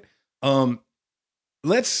 right?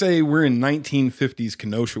 Let's say we're in 1950s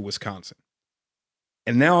Kenosha, Wisconsin.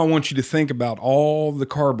 And now I want you to think about all the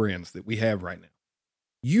car brands that we have right now.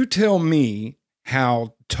 You tell me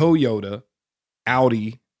how Toyota,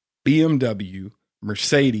 Audi, BMW,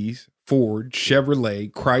 Mercedes, Ford,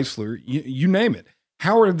 Chevrolet, Chrysler, you name it.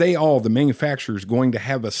 How are they all, the manufacturers, going to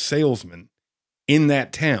have a salesman in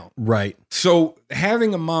that town? Right. So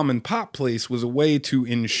having a mom and pop place was a way to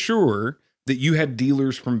ensure that you had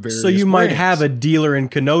dealers from various So you brands. might have a dealer in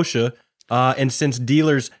Kenosha, and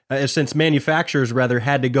since manufacturers rather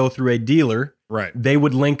had to go through a dealer, right, they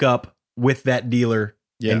would link up with that dealer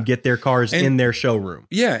and get their cars in their showroom.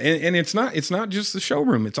 Yeah, and it's not just the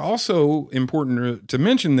showroom. It's also important to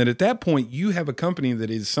mention that at that point you have a company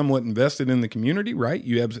that is somewhat invested in the community, right?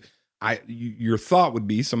 Your thought would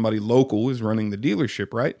be somebody local is running the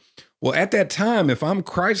dealership, right? Well, at that time, if I'm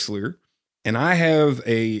Chrysler and I have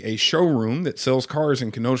a showroom that sells cars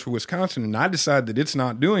in Kenosha, Wisconsin, and I decide that it's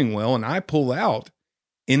not doing well and I pull out,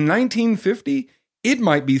 in 1950, it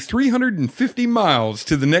might be 350 miles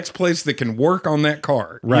to the next place that can work on that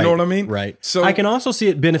car. Right, you know what I mean? Right. So I can also see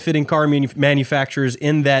it benefiting car manufacturers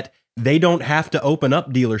in that they don't have to open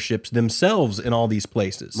up dealerships themselves in all these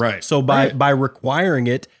places. Right. So by requiring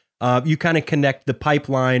it, you kind of connect the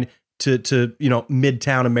pipeline to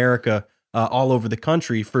Midtown America all over the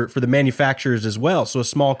country for the manufacturers as well. So a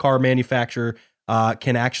small car manufacturer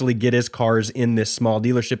can actually get his cars in this small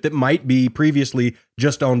dealership that might be previously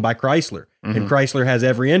just owned by Chrysler. Mm-hmm. And Chrysler has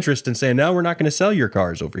every interest in saying, no, we're not going to sell your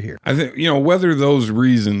cars over here. I think, whether those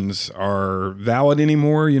reasons are valid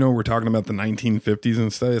anymore, we're talking about the 1950s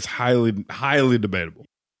and stuff, it's highly, highly debatable.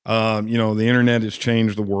 The internet has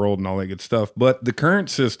changed the world and all that good stuff, but the current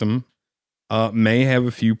system may have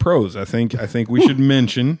a few pros. I think we should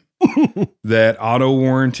mention that auto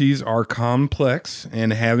warranties are complex,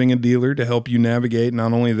 and having a dealer to help you navigate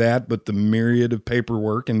not only that, but the myriad of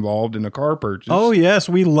paperwork involved in a car purchase. Oh, yes.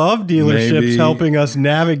 We love dealerships helping us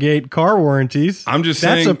navigate car warranties.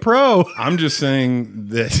 That's a pro. I'm just saying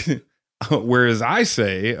that whereas I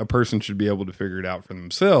say a person should be able to figure it out for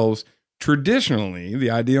themselves, traditionally,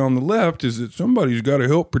 the idea on the left is that somebody's got to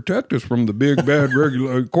help protect us from the big, bad,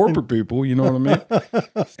 regular corporate people. You know what I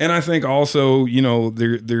mean? And I think also,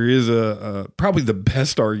 there is a probably the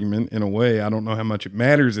best argument in a way, I don't know how much it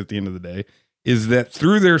matters at the end of the day, is that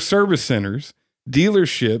through their service centers,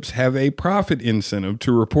 dealerships have a profit incentive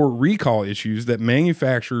to report recall issues that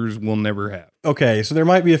manufacturers will never have. Okay, so there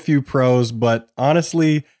might be a few pros, but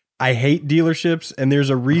honestly, I hate dealerships, and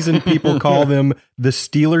there's a reason people call them the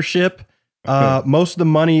Stealership. Most of the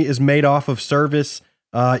money is made off of service.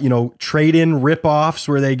 Trade-in rip-offs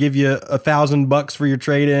where they give you $1,000 for your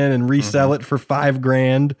trade-in and resell it for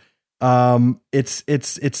 $5,000.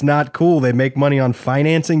 It's not cool. They make money on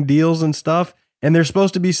financing deals and stuff, and they're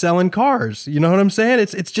supposed to be selling cars. You know what I'm saying?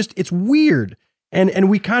 It's weird. And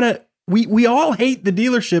we all hate the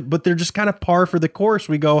dealership, but they're just kind of par for the course.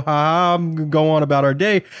 We go, go on about our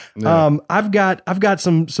day. Yeah. I've got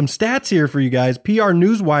some stats here for you guys. PR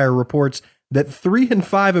Newswire reports that 3 in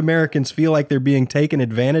 5 Americans feel like they're being taken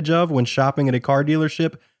advantage of when shopping at a car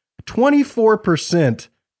dealership. 24%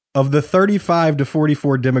 of the 35 to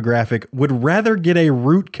 44 demographic would rather get a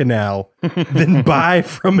root canal than buy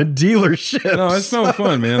from a dealership. No, it's no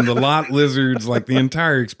fun, man. The lot lizards, like the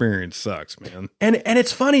entire experience sucks, man. And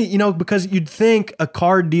it's funny, because you'd think a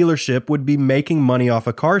car dealership would be making money off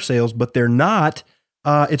of car sales, but they're not.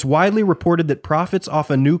 It's widely reported that profits off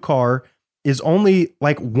a new car is only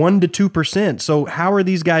like 1 to 2%. So how are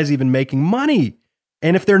these guys even making money?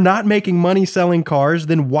 And if they're not making money selling cars,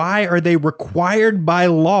 then why are they required by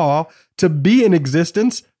law to be in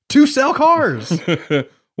existence to sell cars?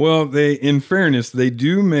 Well, in fairness, they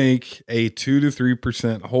do make a 2 to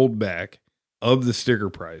 3% holdback of the sticker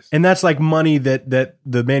price. And that's like money that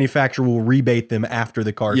the manufacturer will rebate them after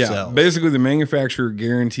the car sells. Basically the manufacturer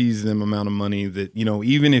guarantees them amount of money that,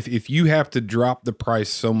 even if you have to drop the price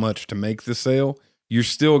so much to make the sale, you're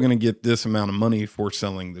still going to get this amount of money for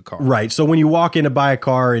selling the car. Right. So when you walk in to buy a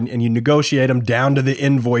car and you negotiate them down to the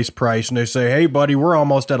invoice price and they say, hey, buddy, we're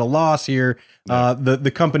almost at a loss here.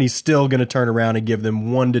 The company's still going to turn around and give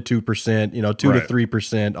them 1 to 2%, 2 to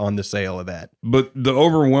 3% on the sale of that. But the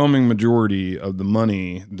overwhelming majority of the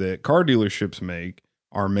money that car dealerships make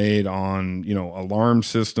are made on, alarm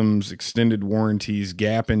systems, extended warranties,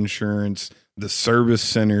 gap insurance, the service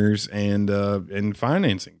centers, and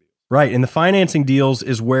financing. Right. And the financing deals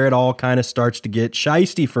is where it all kind of starts to get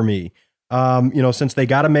shisty for me. Since they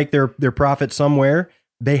got to make their profit somewhere,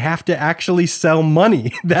 they have to actually sell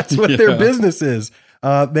money. That's what their business is.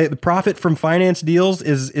 The profit from finance deals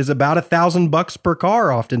is about $1,000 per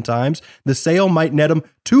car. Oftentimes the sale might net them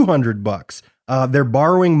 $200. They're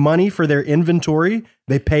borrowing money for their inventory.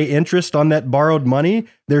 They pay interest on that borrowed money.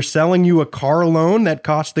 They're selling you a car loan that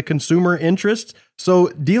costs the consumer interest. So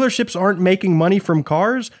dealerships aren't making money from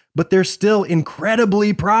cars, but they're still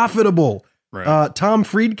incredibly profitable. Right. Tom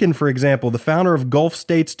Friedkin, for example, the founder of Gulf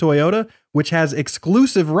States Toyota, which has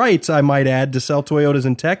exclusive rights, I might add, to sell Toyotas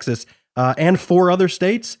in Texas and 4 other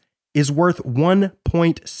states, is worth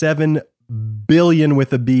 $1.7 billion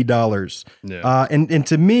with a B dollars. Yeah. And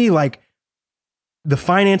to me, like, the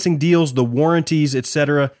financing deals, the warranties,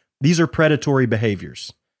 etc., these are predatory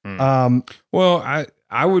behaviors. Well,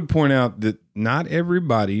 I would point out that not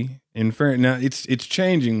everybody, in fair, now it's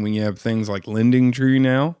changing when you have things like Lending Tree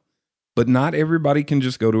now, but not everybody can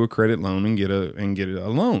just go to a credit loan and get a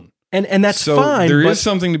loan. And that's so fine. There is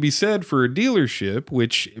something to be said for a dealership,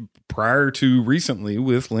 which prior to recently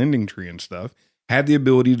with Lending Tree and stuff, had the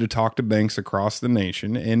ability to talk to banks across the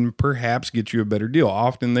nation and perhaps get you a better deal.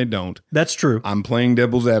 Often they don't. That's true. I'm playing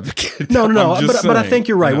devil's advocate. No. But I think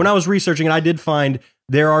you're right. When I was researching it, I did find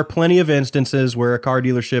there are plenty of instances where a car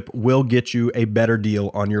dealership will get you a better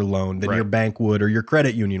deal on your loan than your bank would or your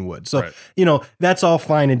credit union would. So, that's all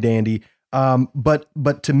fine and dandy.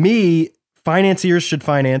 But to me, financiers should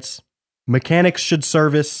finance, mechanics should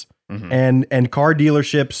service, and car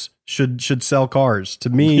dealerships should sell cars. To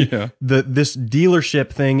me, this dealership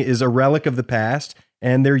thing is a relic of the past,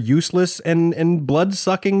 and they're useless and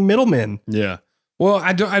blood-sucking middlemen. Yeah. Well,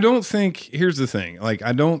 I don't think, here's the thing. Like,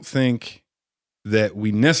 I don't think that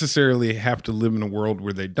we necessarily have to live in a world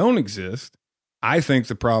where they don't exist. I think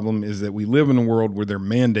the problem is that we live in a world where they're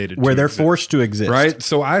mandated where they're forced to exist. Right?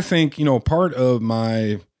 So I think, part of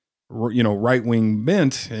my right-wing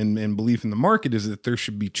bent and belief in the market is that there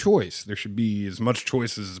should be choice. There should be as much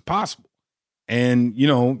choice as possible. And,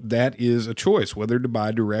 that is a choice, whether to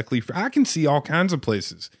buy directly. I can see all kinds of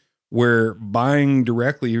places where buying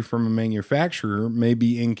directly from a manufacturer may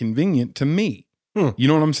be inconvenient to me. You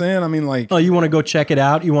know what I'm saying? I mean, like... Oh, you want to go check it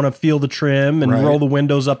out? You want to feel the trim and roll the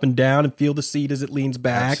windows up and down and feel the seat as it leans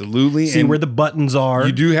back? Absolutely. See where the buttons are.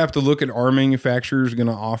 You do have to look at, our manufacturers going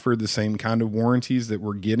to offer the same kind of warranties that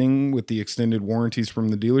we're getting with the extended warranties from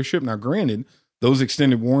the dealership. Now, granted, those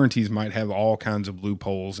extended warranties might have all kinds of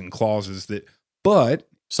loopholes and clauses but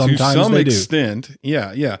sometimes to some they extent,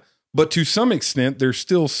 yeah. But to some extent, they're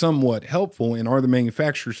still somewhat helpful, and are the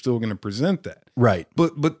manufacturers still going to present that? Right.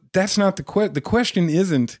 But that's not the question. The question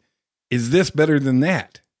isn't, is this better than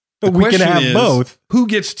that? The we can question have is, both. who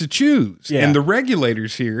gets to choose? Yeah. And the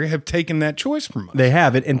regulators here have taken that choice from us. They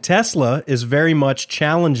have it. And Tesla is very much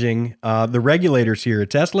challenging the regulators here.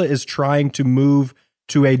 Tesla is trying to move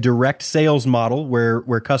to a direct sales model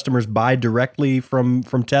where customers buy directly from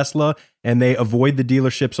Tesla and they avoid the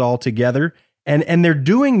dealerships altogether. And they're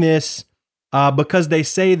doing this because they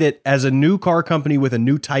say that as a new car company with a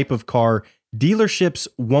new type of car, dealerships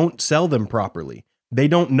won't sell them properly. They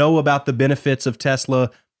don't know about the benefits of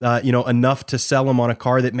Tesla enough to sell them on a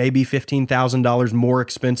car that may be $15,000 more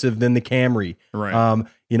expensive than the Camry. Right.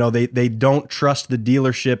 They don't trust the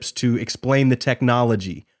dealerships to explain the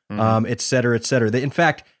technology, et cetera, et cetera. In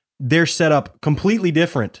fact, they're set up completely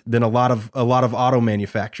different than a lot of auto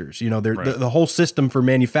manufacturers. The whole system for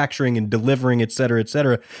manufacturing and delivering, et cetera, et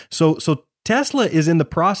cetera. So Tesla is in the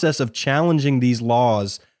process of challenging these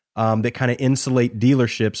laws that kind of insulate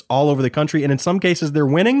dealerships all over the country, and in some cases they're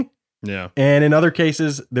winning. Yeah. And in other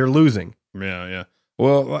cases, they're losing. Yeah.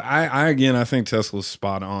 Well, I think Tesla's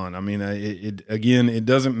spot on. I mean, it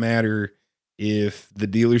doesn't matter if the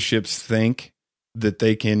dealerships think that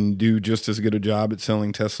they can do just as good a job at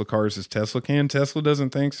selling Tesla cars as Tesla can. Tesla doesn't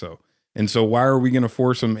think so. And so why are we going to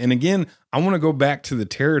force them? And again, I want to go back to the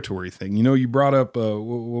territory thing. You brought up, what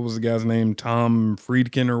was the guy's name? Tom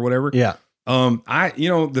Friedkin or whatever. Yeah.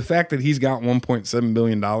 The fact that he's got $1.7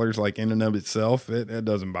 billion, like in and of itself, it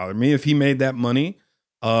doesn't bother me. If he made that money,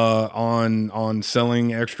 on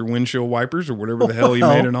selling extra windshield wipers or whatever the hell he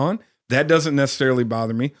made it on, that doesn't necessarily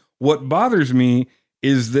bother me. What bothers me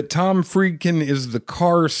is that Tom Friedkin is the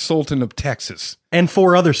car sultan of Texas. And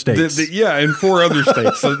 4 other states. And 4 other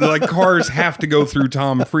states. So like cars have to go through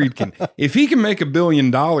Tom Friedkin. If he can make $1 billion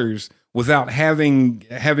without having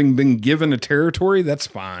been given a territory, that's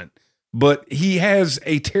fine. But he has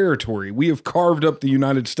a territory. We have carved up the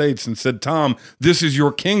United States and said, Tom, this is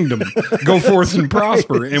your kingdom. Go forth and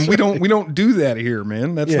prosper. And we don't do that here,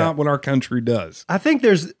 man. That's not what our country does. I think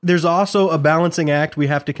there's also a balancing act we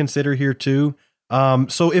have to consider here too.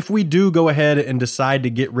 So if we do go ahead and decide to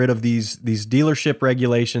get rid of these dealership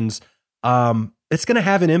regulations, it's going to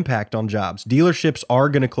have an impact on jobs. Dealerships are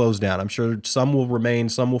going to close down. I'm sure some will remain,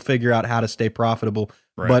 some will figure out how to stay profitable,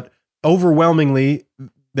 but overwhelmingly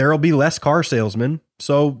there'll be less car salesmen.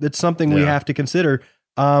 So it's something we have to consider.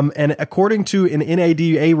 And according to an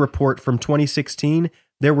NADA report from 2016,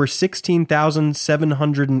 there were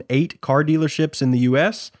 16,708 car dealerships in the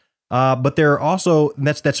U.S., but there are also,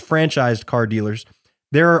 that's franchised car dealers.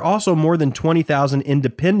 There are also more than 20,000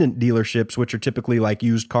 independent dealerships, which are typically like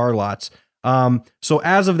used car lots. So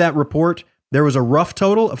as of that report, there was a rough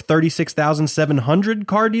total of 36,700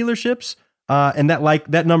 car dealerships. And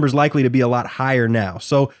that number is likely to be a lot higher now.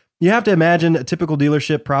 So you have to imagine a typical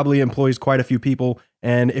dealership probably employs quite a few people.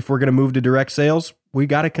 And if we're going to move to direct sales, we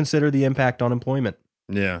got to consider the impact on employment.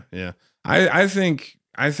 Yeah. I think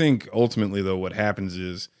ultimately though, what happens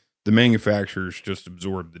is the manufacturers just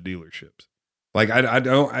absorb the dealerships. Like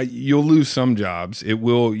you'll lose some jobs. It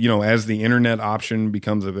will, as the internet option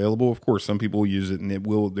becomes available, of course, some people will use it and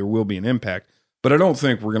there will be an impact. But I don't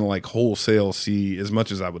think we're going to like wholesale see, as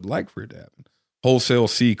much as I would like for it to happen, wholesale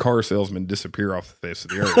see car salesmen disappear off the face of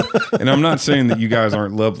the earth. And I'm not saying that you guys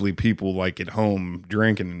aren't lovely people like at home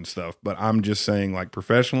drinking and stuff, but I'm just saying like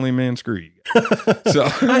professionally, man, screw you guys. So,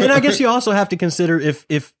 and I guess you also have to consider if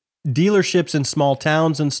dealerships in small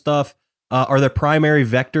towns and stuff are the primary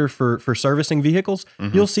vector for servicing vehicles,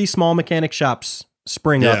 you'll see small mechanic shops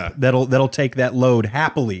spring up that'll take that load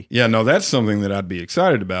happily. Yeah, no, that's something that I'd be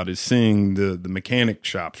excited about is seeing the mechanic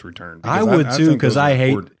shops return. I would too, because I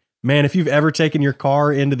hate, man, if you've ever taken your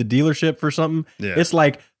car into the dealership for something, it's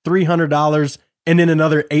like $300 and then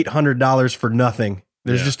another $800 for nothing.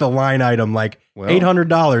 There's just a line item like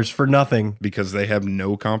 $800 for nothing. Because they have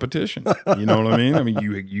no competition. You know what I mean? I mean,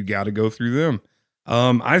 you got to go through them.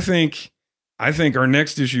 I think our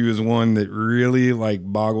next issue is one that really like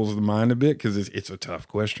boggles the mind a bit because it's a tough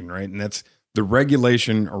question, right? And that's the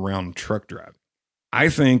regulation around truck driving. I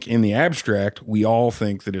think in the abstract, we all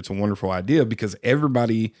think that it's a wonderful idea because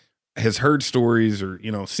everybody has heard stories or,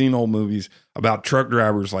 seen old movies about truck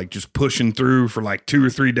drivers like just pushing through for like 2 or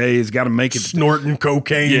 3 days, got to make it. Snorting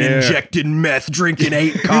cocaine, injecting meth, drinking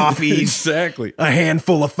 8 coffees. Exactly. A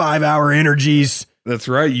handful of 5-hour energies. That's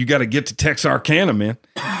right. You got to get to Texarkana, man.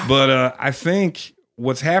 But I think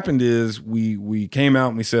what's happened is we came out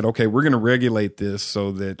and we said, okay, we're going to regulate this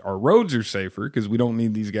so that our roads are safer because we don't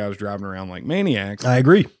need these guys driving around like maniacs. I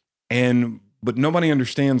agree. But nobody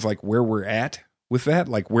understands like where we're at with that,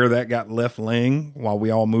 like where that got left laying while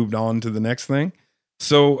we all moved on to the next thing.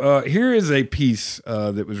 So here is a piece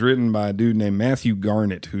that was written by a dude named Matthew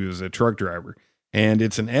Garnett, who is a truck driver. And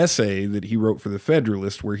it's an essay that he wrote for the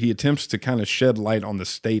Federalist where he attempts to kind of shed light on the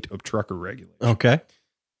state of trucker regulation. Okay.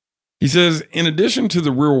 He says, in addition to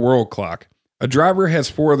the real world clock, a driver has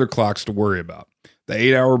 4 other clocks to worry about. The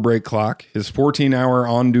 8-hour brake clock, his 14-hour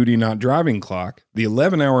on-duty not driving clock, the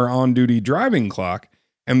 11-hour on-duty driving clock,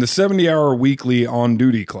 and the 70-hour weekly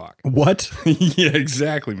on-duty clock. What? Yeah,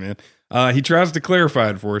 exactly, man. He tries to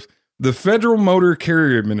clarify it for us. The Federal Motor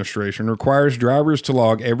Carrier Administration requires drivers to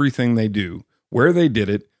log everything they do, where they did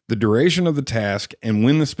it, the duration of the task, and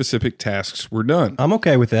when the specific tasks were done. I'm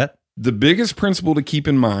okay with that. The biggest principle to keep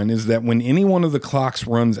in mind is that when any one of the clocks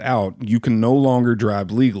runs out, you can no longer drive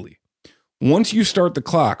legally. Once you start the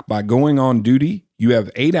clock by going on duty, you have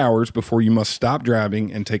 8 hours before you must stop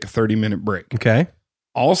driving and take a 30-minute break. Okay.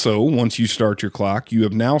 Also, once you start your clock, you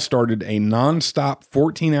have now started a nonstop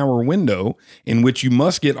 14-hour window in which you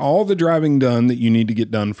must get all the driving done that you need to get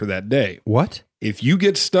done for that day. What? If you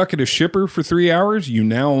get stuck at a shipper for 3 hours, you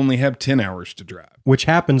now only have 10 hours to drive. Which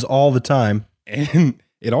happens all the time. And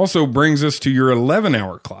it also brings us to your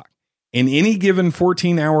 11-hour clock. In any given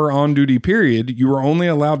 14-hour on-duty period, you are only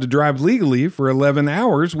allowed to drive legally for 11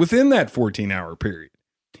 hours within that 14-hour period.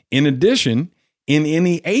 In addition, in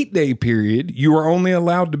any 8-day period, you are only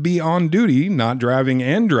allowed to be on duty, not driving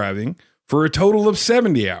and driving, for a total of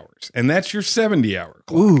 70 hours. And that's your 70-hour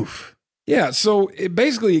clock. Oof. Yeah, so it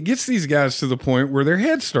gets these guys to the point where their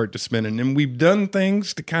heads start to spinning, and we've done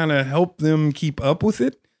things to kind of help them keep up with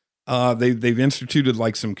it. They've instituted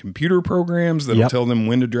like some computer programs that'll tell them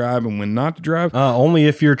when to drive and when not to drive. Only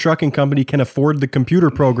if your trucking company can afford the computer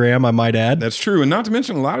program, I might add. That's true. And not to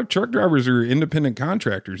mention, a lot of truck drivers are independent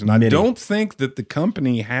contractors. And I don't think that the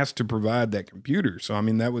company has to provide that computer. So, I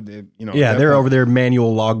mean, that would, Yeah, they're over there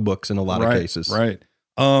manual logbooks in a lot of cases. Right.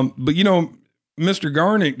 But, Mr.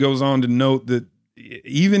 Garnett goes on to note that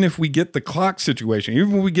even if we get the clock situation,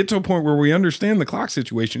 even when we get to a point where we understand the clock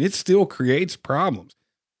situation, it still creates problems.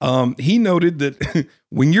 He noted that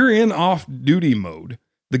when you're in off-duty mode,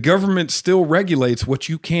 the government still regulates what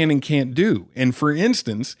you can and can't do. And for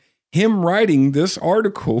instance, him writing this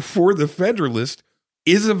article for the Federalist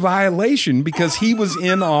is a violation because he was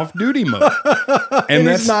in off-duty mode. And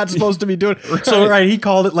that's not supposed to be doing it. Right. So, he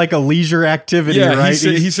called it like a leisure activity, right?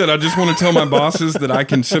 He said, I just want to tell my bosses that I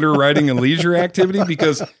consider writing a leisure activity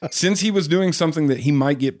because since he was doing something that he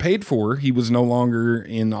might get paid for, he was no longer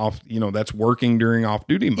in off, that's working during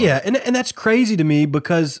off-duty mode. Yeah, and that's crazy to me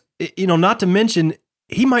because, not to mention,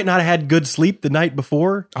 he might not have had good sleep the night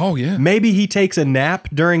before. Oh, yeah. Maybe he takes a nap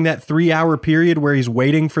during that 3-hour period where he's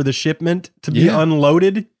waiting for the shipment to be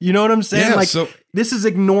unloaded. You know what I'm saying? Yeah, this is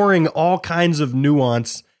ignoring all kinds of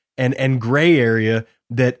nuance and gray area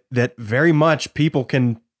that very much people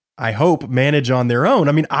can, I hope, manage on their own.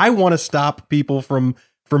 I mean, I want to stop people from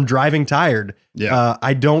driving tired. Yeah.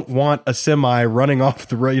 I don't want a semi running off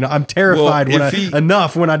the road. I'm terrified when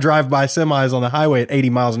I drive by semis on the highway at 80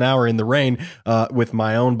 miles an hour in the rain with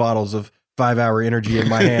my own bottles of 5-hour energy in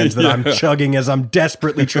my hands that I'm chugging as I'm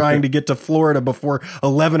desperately trying to get to Florida before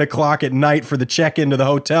 11 o'clock at night for the check-in to the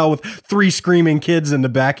hotel with 3 screaming kids in the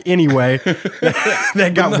back anyway.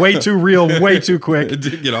 That got way too real, way too quick. It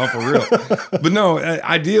did get awful real. But no,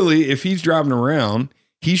 ideally, if he's driving around,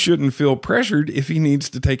 he shouldn't feel pressured if he needs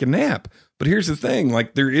to take a nap. But here's the thing,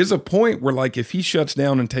 there is a point where if he shuts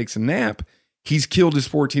down and takes a nap, he's killed his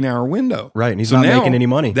 14-hour window. Right, and he's not making any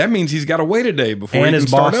money. That means he's got to wait a day before and he can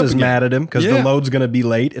his boss start up is again. mad at him because the load's going to be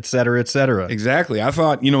late, et cetera, et cetera. Exactly. I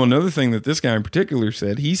thought, another thing that this guy in particular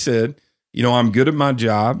said, he said, I'm good at my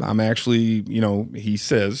job. I'm actually, he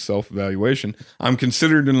says, self-evaluation, I'm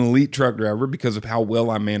considered an elite truck driver because of how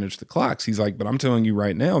well I manage the clocks. He's like, but I'm telling you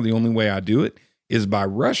right now, the only way I do it is by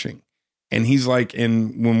rushing. And he's like,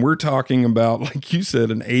 and when we're talking about, like you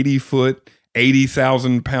said, an 80-foot,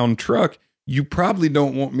 80,000-pound truck, you probably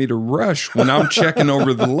don't want me to rush when I'm checking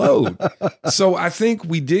over the load. So I think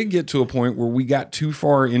we did get to a point where we got too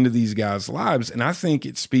far into these guys' lives. And I think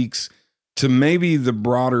it speaks to maybe the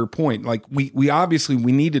broader point. We obviously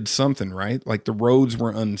needed something, right? The roads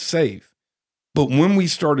were unsafe. But when we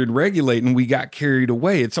started regulating, we got carried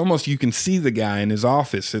away. It's almost, you can see the guy in his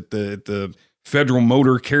office at the Federal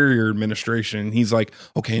Motor Carrier Administration. He's like,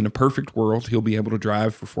 okay, in a perfect world, he'll be able to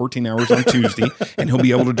drive for 14 hours on Tuesday and he'll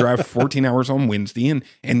be able to drive for 14 hours on Wednesday.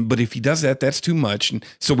 But if he does that, that's too much. And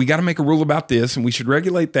so we got to make a rule about this and we should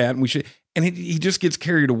regulate that. And he just gets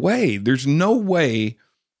carried away. There's no way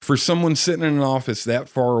for someone sitting in an office that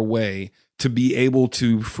far away to be able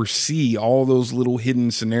to foresee all those little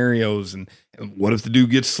hidden scenarios. And what if the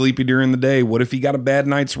dude gets sleepy during the day? What if he got a bad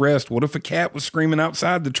night's rest? What if a cat was screaming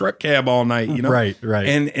outside the truck cab all night? You know, right.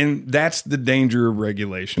 And that's the danger of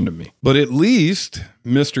regulation to me. But at least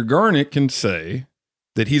Mr. Garnett can say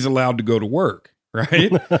that he's allowed to go to work,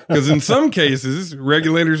 right? Because in some cases,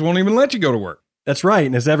 regulators won't even let you go to work. That's right.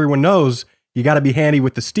 And as everyone knows, you got to be handy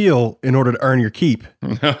with the steel in order to earn your keep.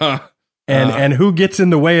 And who gets in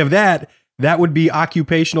the way of that? That would be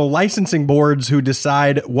occupational licensing boards who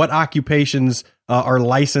decide what occupations are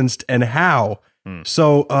licensed and how.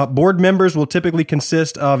 So board members will typically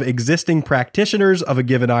consist of existing practitioners of a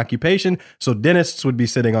given occupation. So dentists would be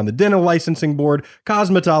sitting on the dental licensing board,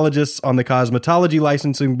 cosmetologists on the cosmetology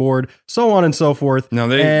licensing board, so on and so forth. Now,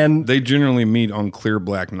 they generally meet on clear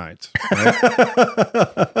black nights,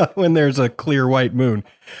 right? When there's a clear white moon.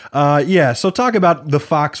 So talk about the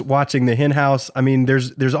fox watching the hen house. I mean,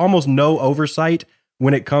 there's almost no oversight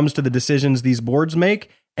when it comes to the decisions these boards make.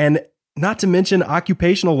 And not to mention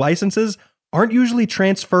occupational licenses aren't usually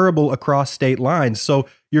transferable across state lines. So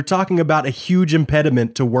you're talking about a huge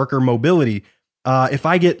impediment to worker mobility. If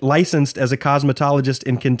I get licensed as a cosmetologist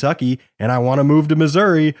in Kentucky and I want to move to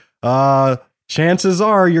Missouri, chances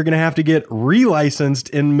are you're going to have to get relicensed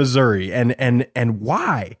in Missouri. And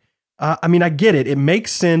why? I mean, I get it. It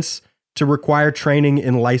makes sense to require training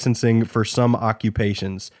in licensing for some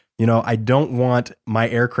occupations. You know, I don't want my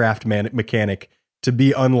aircraft mechanic to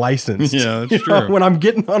be unlicensed. Yeah, that's true. When I'm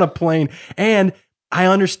getting on a plane. And I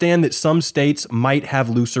understand that some states might have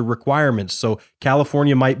looser requirements. So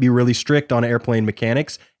California might be really strict on airplane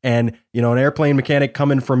mechanics. And, you know, an airplane mechanic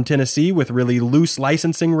coming from Tennessee with really loose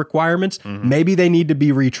licensing requirements, maybe they need to be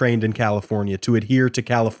retrained in California to adhere to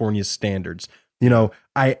California's standards. You know,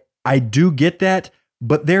 I do get that,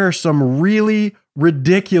 but there are some really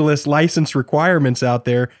ridiculous license requirements out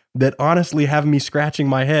there that honestly have me scratching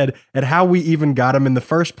my head at how we even got them in the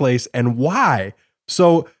first place and why.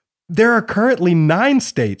 So there are currently 9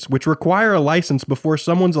 states which require a license before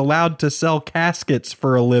someone's allowed to sell caskets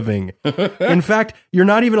for a living. In fact, you're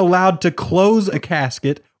not even allowed to close a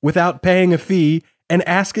casket without paying a fee and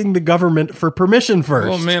asking the government for permission first.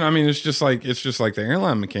 Well, man, I mean, it's just like the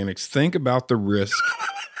airline mechanics. Think about the risk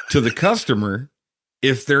to the customer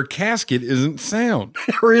if their casket isn't sound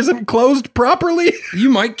or isn't closed properly. You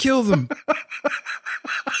might kill them.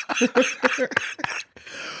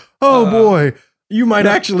 Oh boy, you might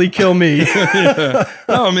actually kill me. Yeah.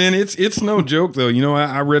 Oh man, it's no joke though. You know,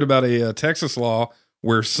 I read about a Texas law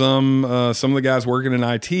where some of the guys working in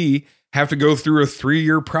IT have to go through a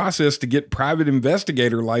 3-year process to get private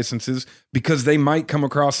investigator licenses because they might come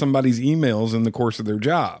across somebody's emails in the course of their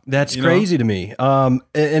job. That's crazy to me. And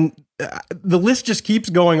the list just keeps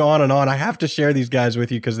going on and on. I have to share these guys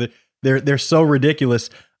with you because they're so ridiculous.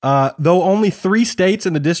 Though only 3 states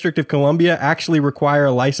in the District of Columbia actually require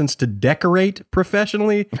a license to decorate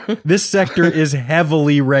professionally, this sector is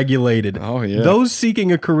heavily regulated. Oh, yeah. Those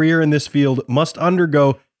seeking a career in this field must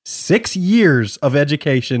undergo 6 years of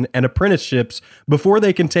education and apprenticeships before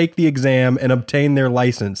they can take the exam and obtain their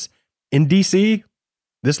license. In DC,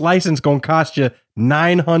 this license gonna cost you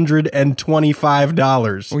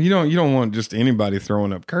 $925. Well, you don't want just anybody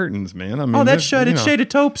throwing up curtains, man. I mean, shaded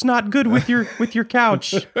taupe's not good with your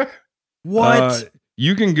couch. What?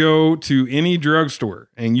 You can go to any drugstore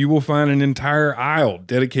and you will find an entire aisle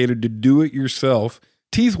dedicated to do-it-yourself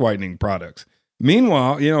teeth whitening products.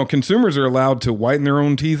 Meanwhile, you know, consumers are allowed to whiten their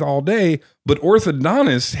own teeth all day, but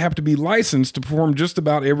orthodontists have to be licensed to perform just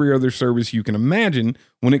about every other service you can imagine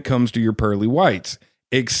when it comes to your pearly whites,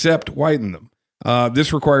 except whiten them.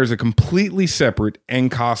 This requires a completely separate and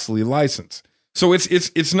costly license. So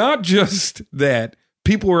it's not just that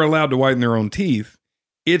people are allowed to whiten their own teeth.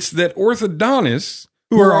 It's that orthodontists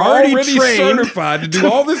who are already certified to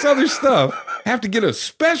do all this other stuff have to get a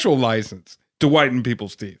special license to whiten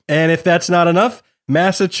people's teeth. And if that's not enough,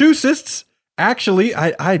 Massachusetts, actually,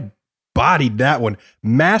 I bodied that one.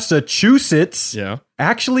 Massachusetts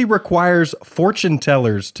actually requires fortune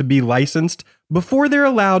tellers to be licensed before they're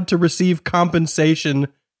allowed to receive compensation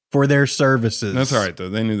for their services. That's all right, though.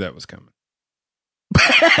 They knew that was coming.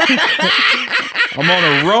 I'm on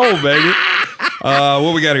a roll, baby.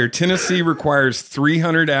 What we got here? Tennessee requires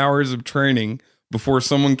 300 hours of training before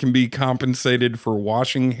someone can be compensated for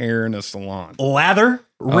washing hair in a salon. Lather,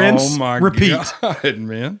 rinse, repeat. God,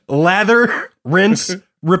 man. Lather, rinse,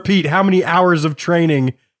 repeat. How many hours of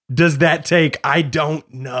training does that take? I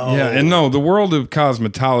don't know. Yeah, and no, the world of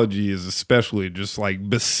cosmetology is especially just like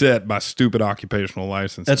beset by stupid occupational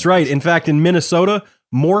licenses. That's right. In fact, in Minnesota,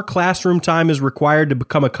 more classroom time is required to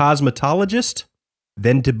become a cosmetologist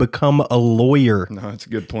than to become a lawyer. No, it's a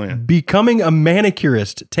good plan. Becoming a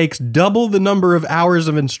manicurist takes double the number of hours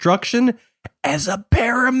of instruction as a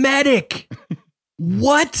paramedic.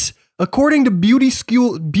 What? According to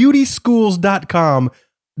beautyschools.com,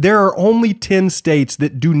 there are only 10 states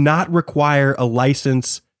that do not require a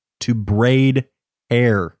license to braid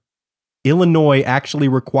hair. Illinois actually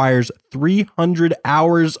requires 300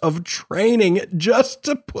 hours of training just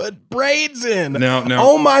to put braids in. Now,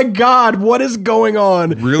 oh my God, what is going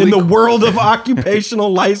on in the world of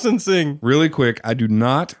occupational licensing? Really quick, I do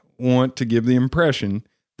not want to give the impression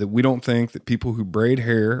that we don't think that people who braid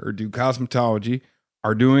hair or do cosmetology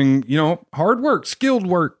are doing, hard work, skilled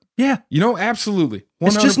work. Yeah. Absolutely. 100%.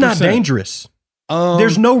 It's just not dangerous.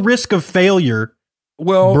 There's no risk of failure.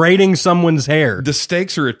 Well, braiding someone's hair. The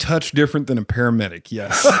stakes are a touch different than a paramedic.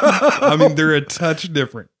 Yes. I mean, they're a touch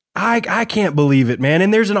different. I can't believe it, man.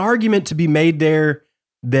 And there's an argument to be made there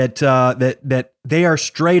that that they are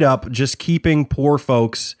straight up just keeping poor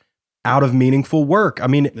folks out of meaningful work. I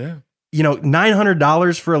mean,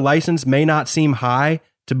 $900 for a license may not seem high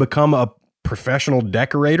to become a professional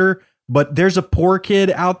decorator, but there's a poor kid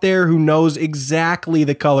out there who knows exactly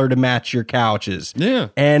the color to match your couches. Yeah.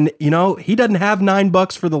 And, he doesn't have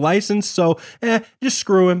 $9 for the license. So just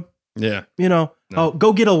screw him. Yeah.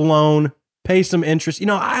 Go get a loan, pay some interest.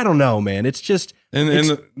 I don't know, man. It's just.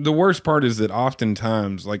 And the worst part is that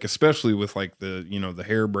oftentimes, like, especially with like the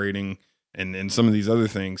hair braiding and some of these other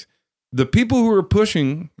things, the people who are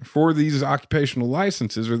pushing for these occupational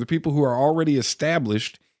licenses are the people who are already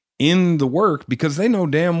established in the work because they know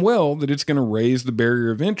damn well that it's going to raise the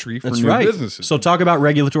barrier of entry for new businesses. So talk about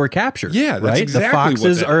regulatory capture. Yeah, that's right. Exactly the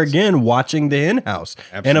foxes are again watching the hen house,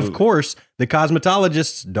 and of course the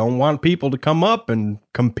cosmetologists don't want people to come up and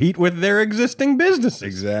compete with their existing businesses.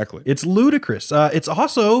 Exactly. It's ludicrous. It's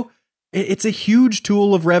also it's a huge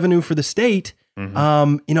tool of revenue for the state.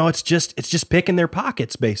 Mm-hmm. It's just picking their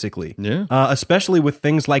pockets basically. Yeah. Especially with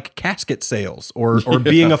things like casket sales or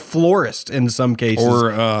being a florist in some cases.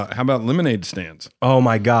 Or how about lemonade stands? Oh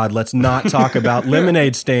my God, let's not talk about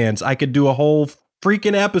lemonade stands. I could do a whole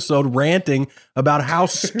freaking episode ranting about how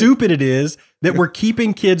stupid it is that we're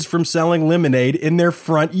keeping kids from selling lemonade in their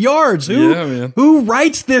front yards. Who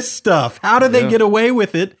writes this stuff? How do they get away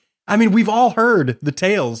with it? I mean, we've all heard the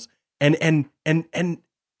tales and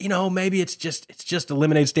maybe it's just a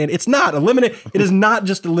lemonade stand. It's not a lemonade. It is not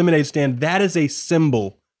just a lemonade stand. That is a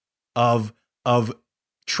symbol of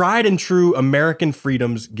tried and true American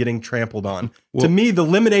freedoms getting trampled on. Well, to me, the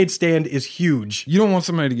lemonade stand is huge. You don't want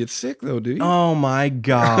somebody to get sick, though, do you? Oh, my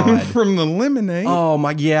God. From the lemonade. Oh,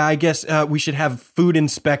 my. Yeah, I guess we should have food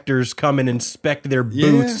inspectors come and inspect their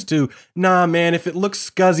booths, too. Nah, man, if it looks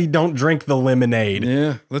scuzzy, don't drink the lemonade.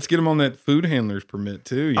 Yeah, let's get them on that food handler's permit,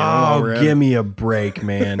 too. Give me a break,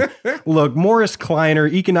 man. Look, Morris Kleiner,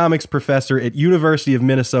 economics professor at University of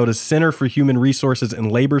Minnesota's Center for Human Resources and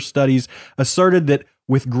Labor Studies, asserted that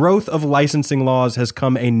with growth of licensing laws has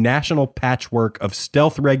come a national patchwork of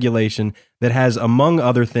stealth regulation that has, among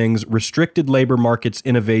other things, restricted labor markets,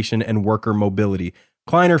 innovation, and worker mobility.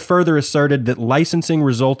 Kleiner further asserted that licensing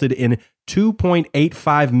resulted in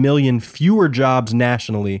 2.85 million fewer jobs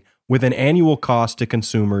nationally, with an annual cost to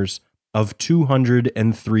consumers of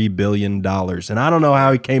 $203 billion. And I don't know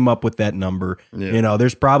how he came up with that number. Yeah.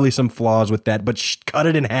 There's probably some flaws with that, but cut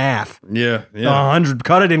it in half. Yeah. 100,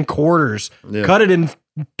 cut it in quarters. Yeah. Cut it in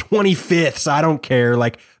 25ths. I don't care.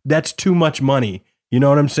 Like, that's too much money. You know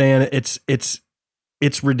what I'm saying? It's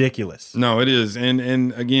ridiculous. No, it is.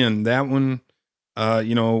 And again, that one,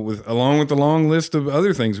 along with the long list of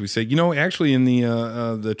other things we say, actually in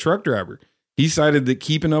the truck driver, he cited that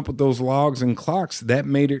keeping up with those logs and clocks, that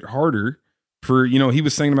made it harder for, he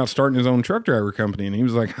was thinking about starting his own truck driver company. And he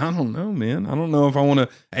was like, I don't know, man. I don't know if I want to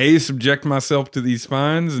A, subject myself to these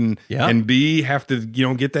fines and B, have to,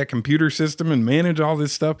 get that computer system and manage all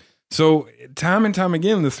this stuff. So time and time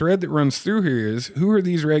again, the thread that runs through here is who are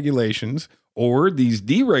these regulations or these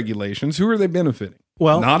deregulations? Who are they benefiting?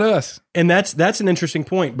 Well, not us. And that's an interesting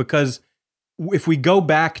point, because if we go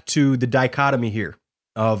back to the dichotomy here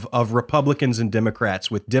of Republicans and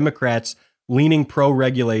Democrats, with Democrats leaning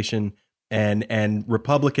pro-regulation and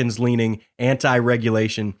Republicans leaning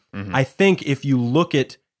anti-regulation, I think if you look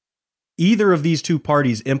at either of these two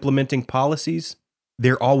parties implementing policies,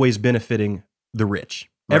 they're always benefiting the rich.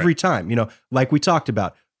 Right. Every time, like we talked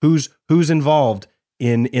about, who's involved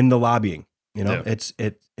in the lobbying.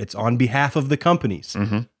 It's on behalf of the companies.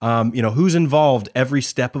 Who's involved every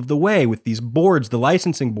step of the way with these boards, the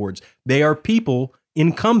licensing boards. They are people,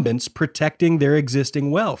 incumbents, protecting their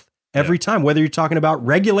existing wealth every time, whether you're talking about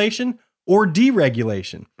regulation or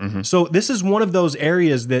deregulation. So this is one of those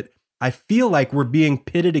areas that I feel like we're being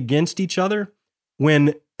pitted against each other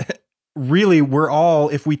when really we're all,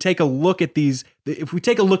 if we take a look at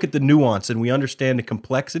the nuance and we understand the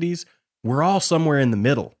complexities, we're all somewhere in the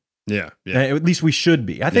middle. Yeah. At least we should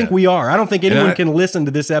be. I think we are. I don't think anyone can listen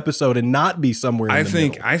to this episode and not be somewhere in the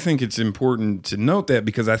middle. I think it's important to note that,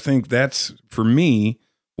 because I think that's, for me,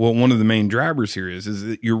 what one of the main drivers here is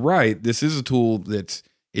that you're right. This is a tool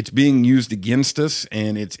it's being used against us,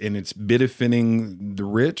 and it's benefiting the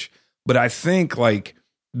rich. But I think, like,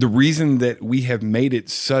 the reason that we have made it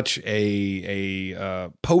such a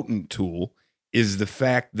potent tool is the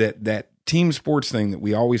fact that team sports thing that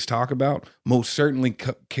we always talk about most certainly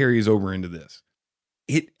carries over into this.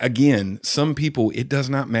 Some people, it does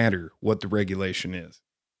not matter what the regulation is.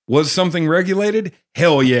 Was something regulated?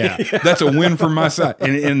 Hell yeah. That's a win for my side.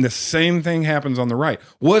 And the same thing happens on the right.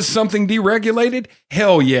 Was something deregulated?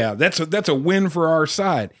 Hell yeah. That's a win for our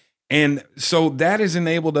side. And so that has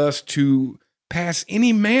enabled us to pass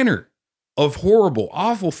any manner of horrible,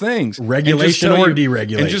 awful things. Regulation or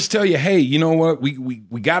deregulation. And just tell you, hey, you know what?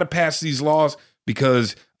 We got to pass these laws,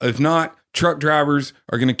 because if not, truck drivers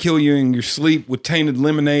are going to kill you in your sleep with tainted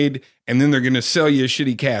lemonade, and then they're going to sell you a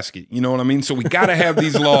shitty casket. You know what I mean? So we got to have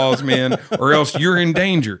these laws, man, or else you're in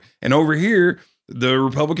danger. And over here, the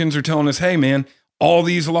Republicans are telling us, hey, man, all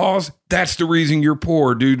these laws, that's the reason you're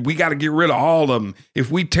poor, dude. We got to get rid of all of them.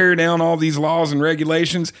 If we tear down all these laws and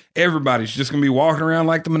regulations, everybody's just going to be walking around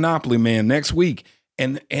like the Monopoly man next week.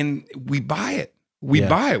 And we buy it. We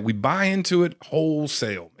buy it. We buy into it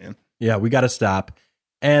wholesale, man. Yeah, we got to stop.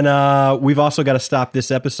 And we've also got to stop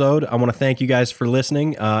this episode. I want to thank you guys for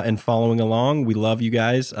listening and following along. We love you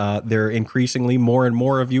guys. There are increasingly more and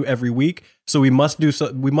more of you every week, so we must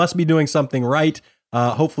be doing something right.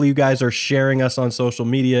 Hopefully you guys are sharing us on social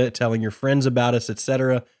media, telling your friends about us,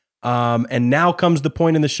 etc. And now comes the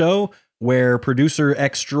point in the show where producer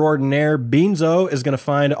extraordinaire Beanzo is going to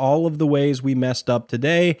find all of the ways we messed up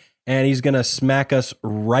today, and he's going to smack us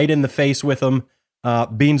right in the face with them.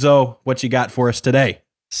 Beanzo, what you got for us today?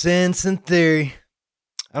 Sense and theory.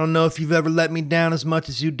 I don't know if you've ever let me down as much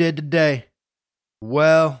as you did today.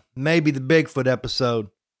 Well, maybe the Bigfoot episode.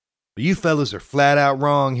 But you fellas are flat out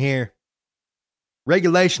wrong here.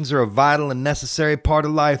 Regulations are a vital and necessary part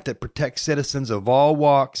of life that protects citizens of all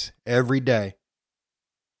walks every day.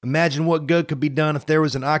 Imagine what good could be done if there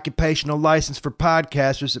was an occupational license for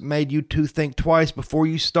podcasters that made you two think twice before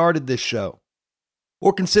you started this show.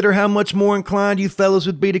 Or consider how much more inclined you fellas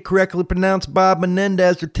would be to correctly pronounce Bob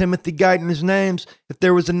Menendez or Timothy Geithner's names if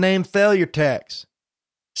there was a name failure tax.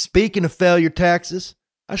 Speaking of failure taxes,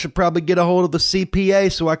 I should probably get a hold of the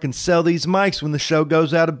CPA so I can sell these mics when the show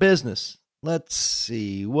goes out of business. Let's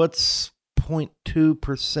see, what's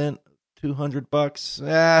 0.2%,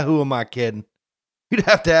 $200? Who am I kidding? You'd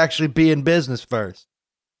have to actually be in business first.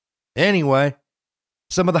 Anyway,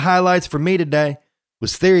 some of the highlights for me today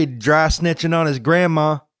was Theory dry snitching on his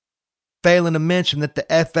grandma, failing to mention that the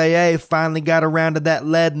FAA finally got around to that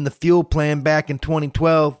lead in the fuel plan back in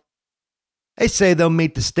 2012. They say they'll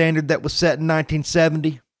meet the standard that was set in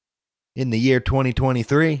 1970 in the year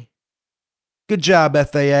 2023. Good job,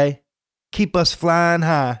 FAA. Keep us flying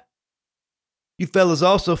high. You fellas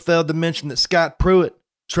also failed to mention that Scott Pruitt,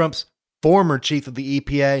 Trump's former chief of the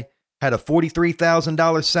EPA, had a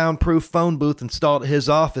 $43,000 soundproof phone booth installed at his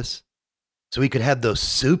office so he could have those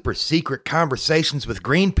super secret conversations with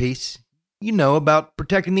Greenpeace, about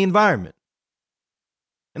protecting the environment.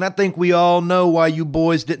 And I think we all know why you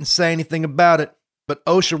boys didn't say anything about it, but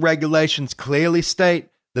OSHA regulations clearly state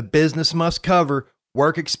the business must cover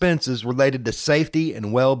work expenses related to safety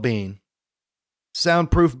and well-being.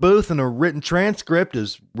 Soundproof booth and a written transcript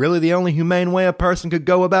is really the only humane way a person could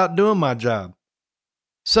go about doing my job.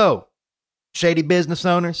 So, shady business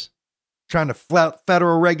owners trying to flout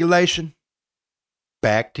federal regulation,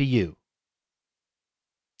 back to you.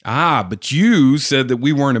 But you said that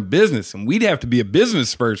we weren't a business, and we'd have to be a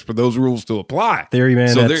business first for those rules to apply. Theory, man,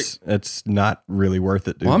 so that's not really worth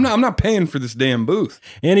it, dude. Well, I'm not paying for this damn booth.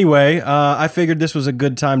 Anyway, I figured this was a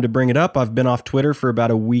good time to bring it up. I've been off Twitter for about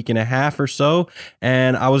a week and a half or so,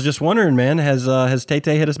 and I was just wondering, man, has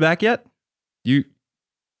Tay-Tay hit us back yet? You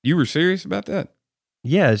were serious about that?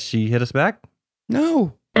 Yeah, has she hit us back?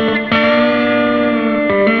 No.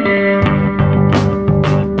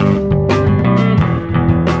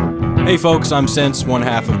 Hey folks, I'm Sense, one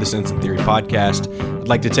half of the Sense and Theory podcast. I'd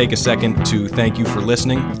like to take a second to thank you for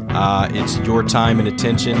listening. It's your time and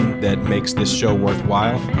attention that makes this show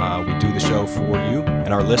worthwhile. We do the show for you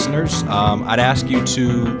and our listeners. I'd ask you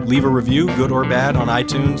to leave a review, good or bad, on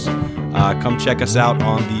iTunes. Come check us out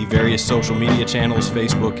on the various social media channels,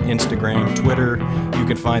 Facebook, Instagram, Twitter. You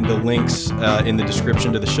can find the links in the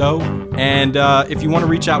description to the show. And if you want to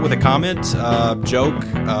reach out with a comment, joke,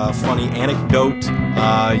 funny anecdote,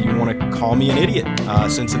 you want to call me an idiot,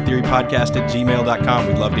 senseandtheorypodcast@gmail.com.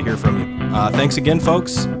 We'd love to hear from you. Thanks again,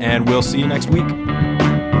 folks, and we'll see you next week.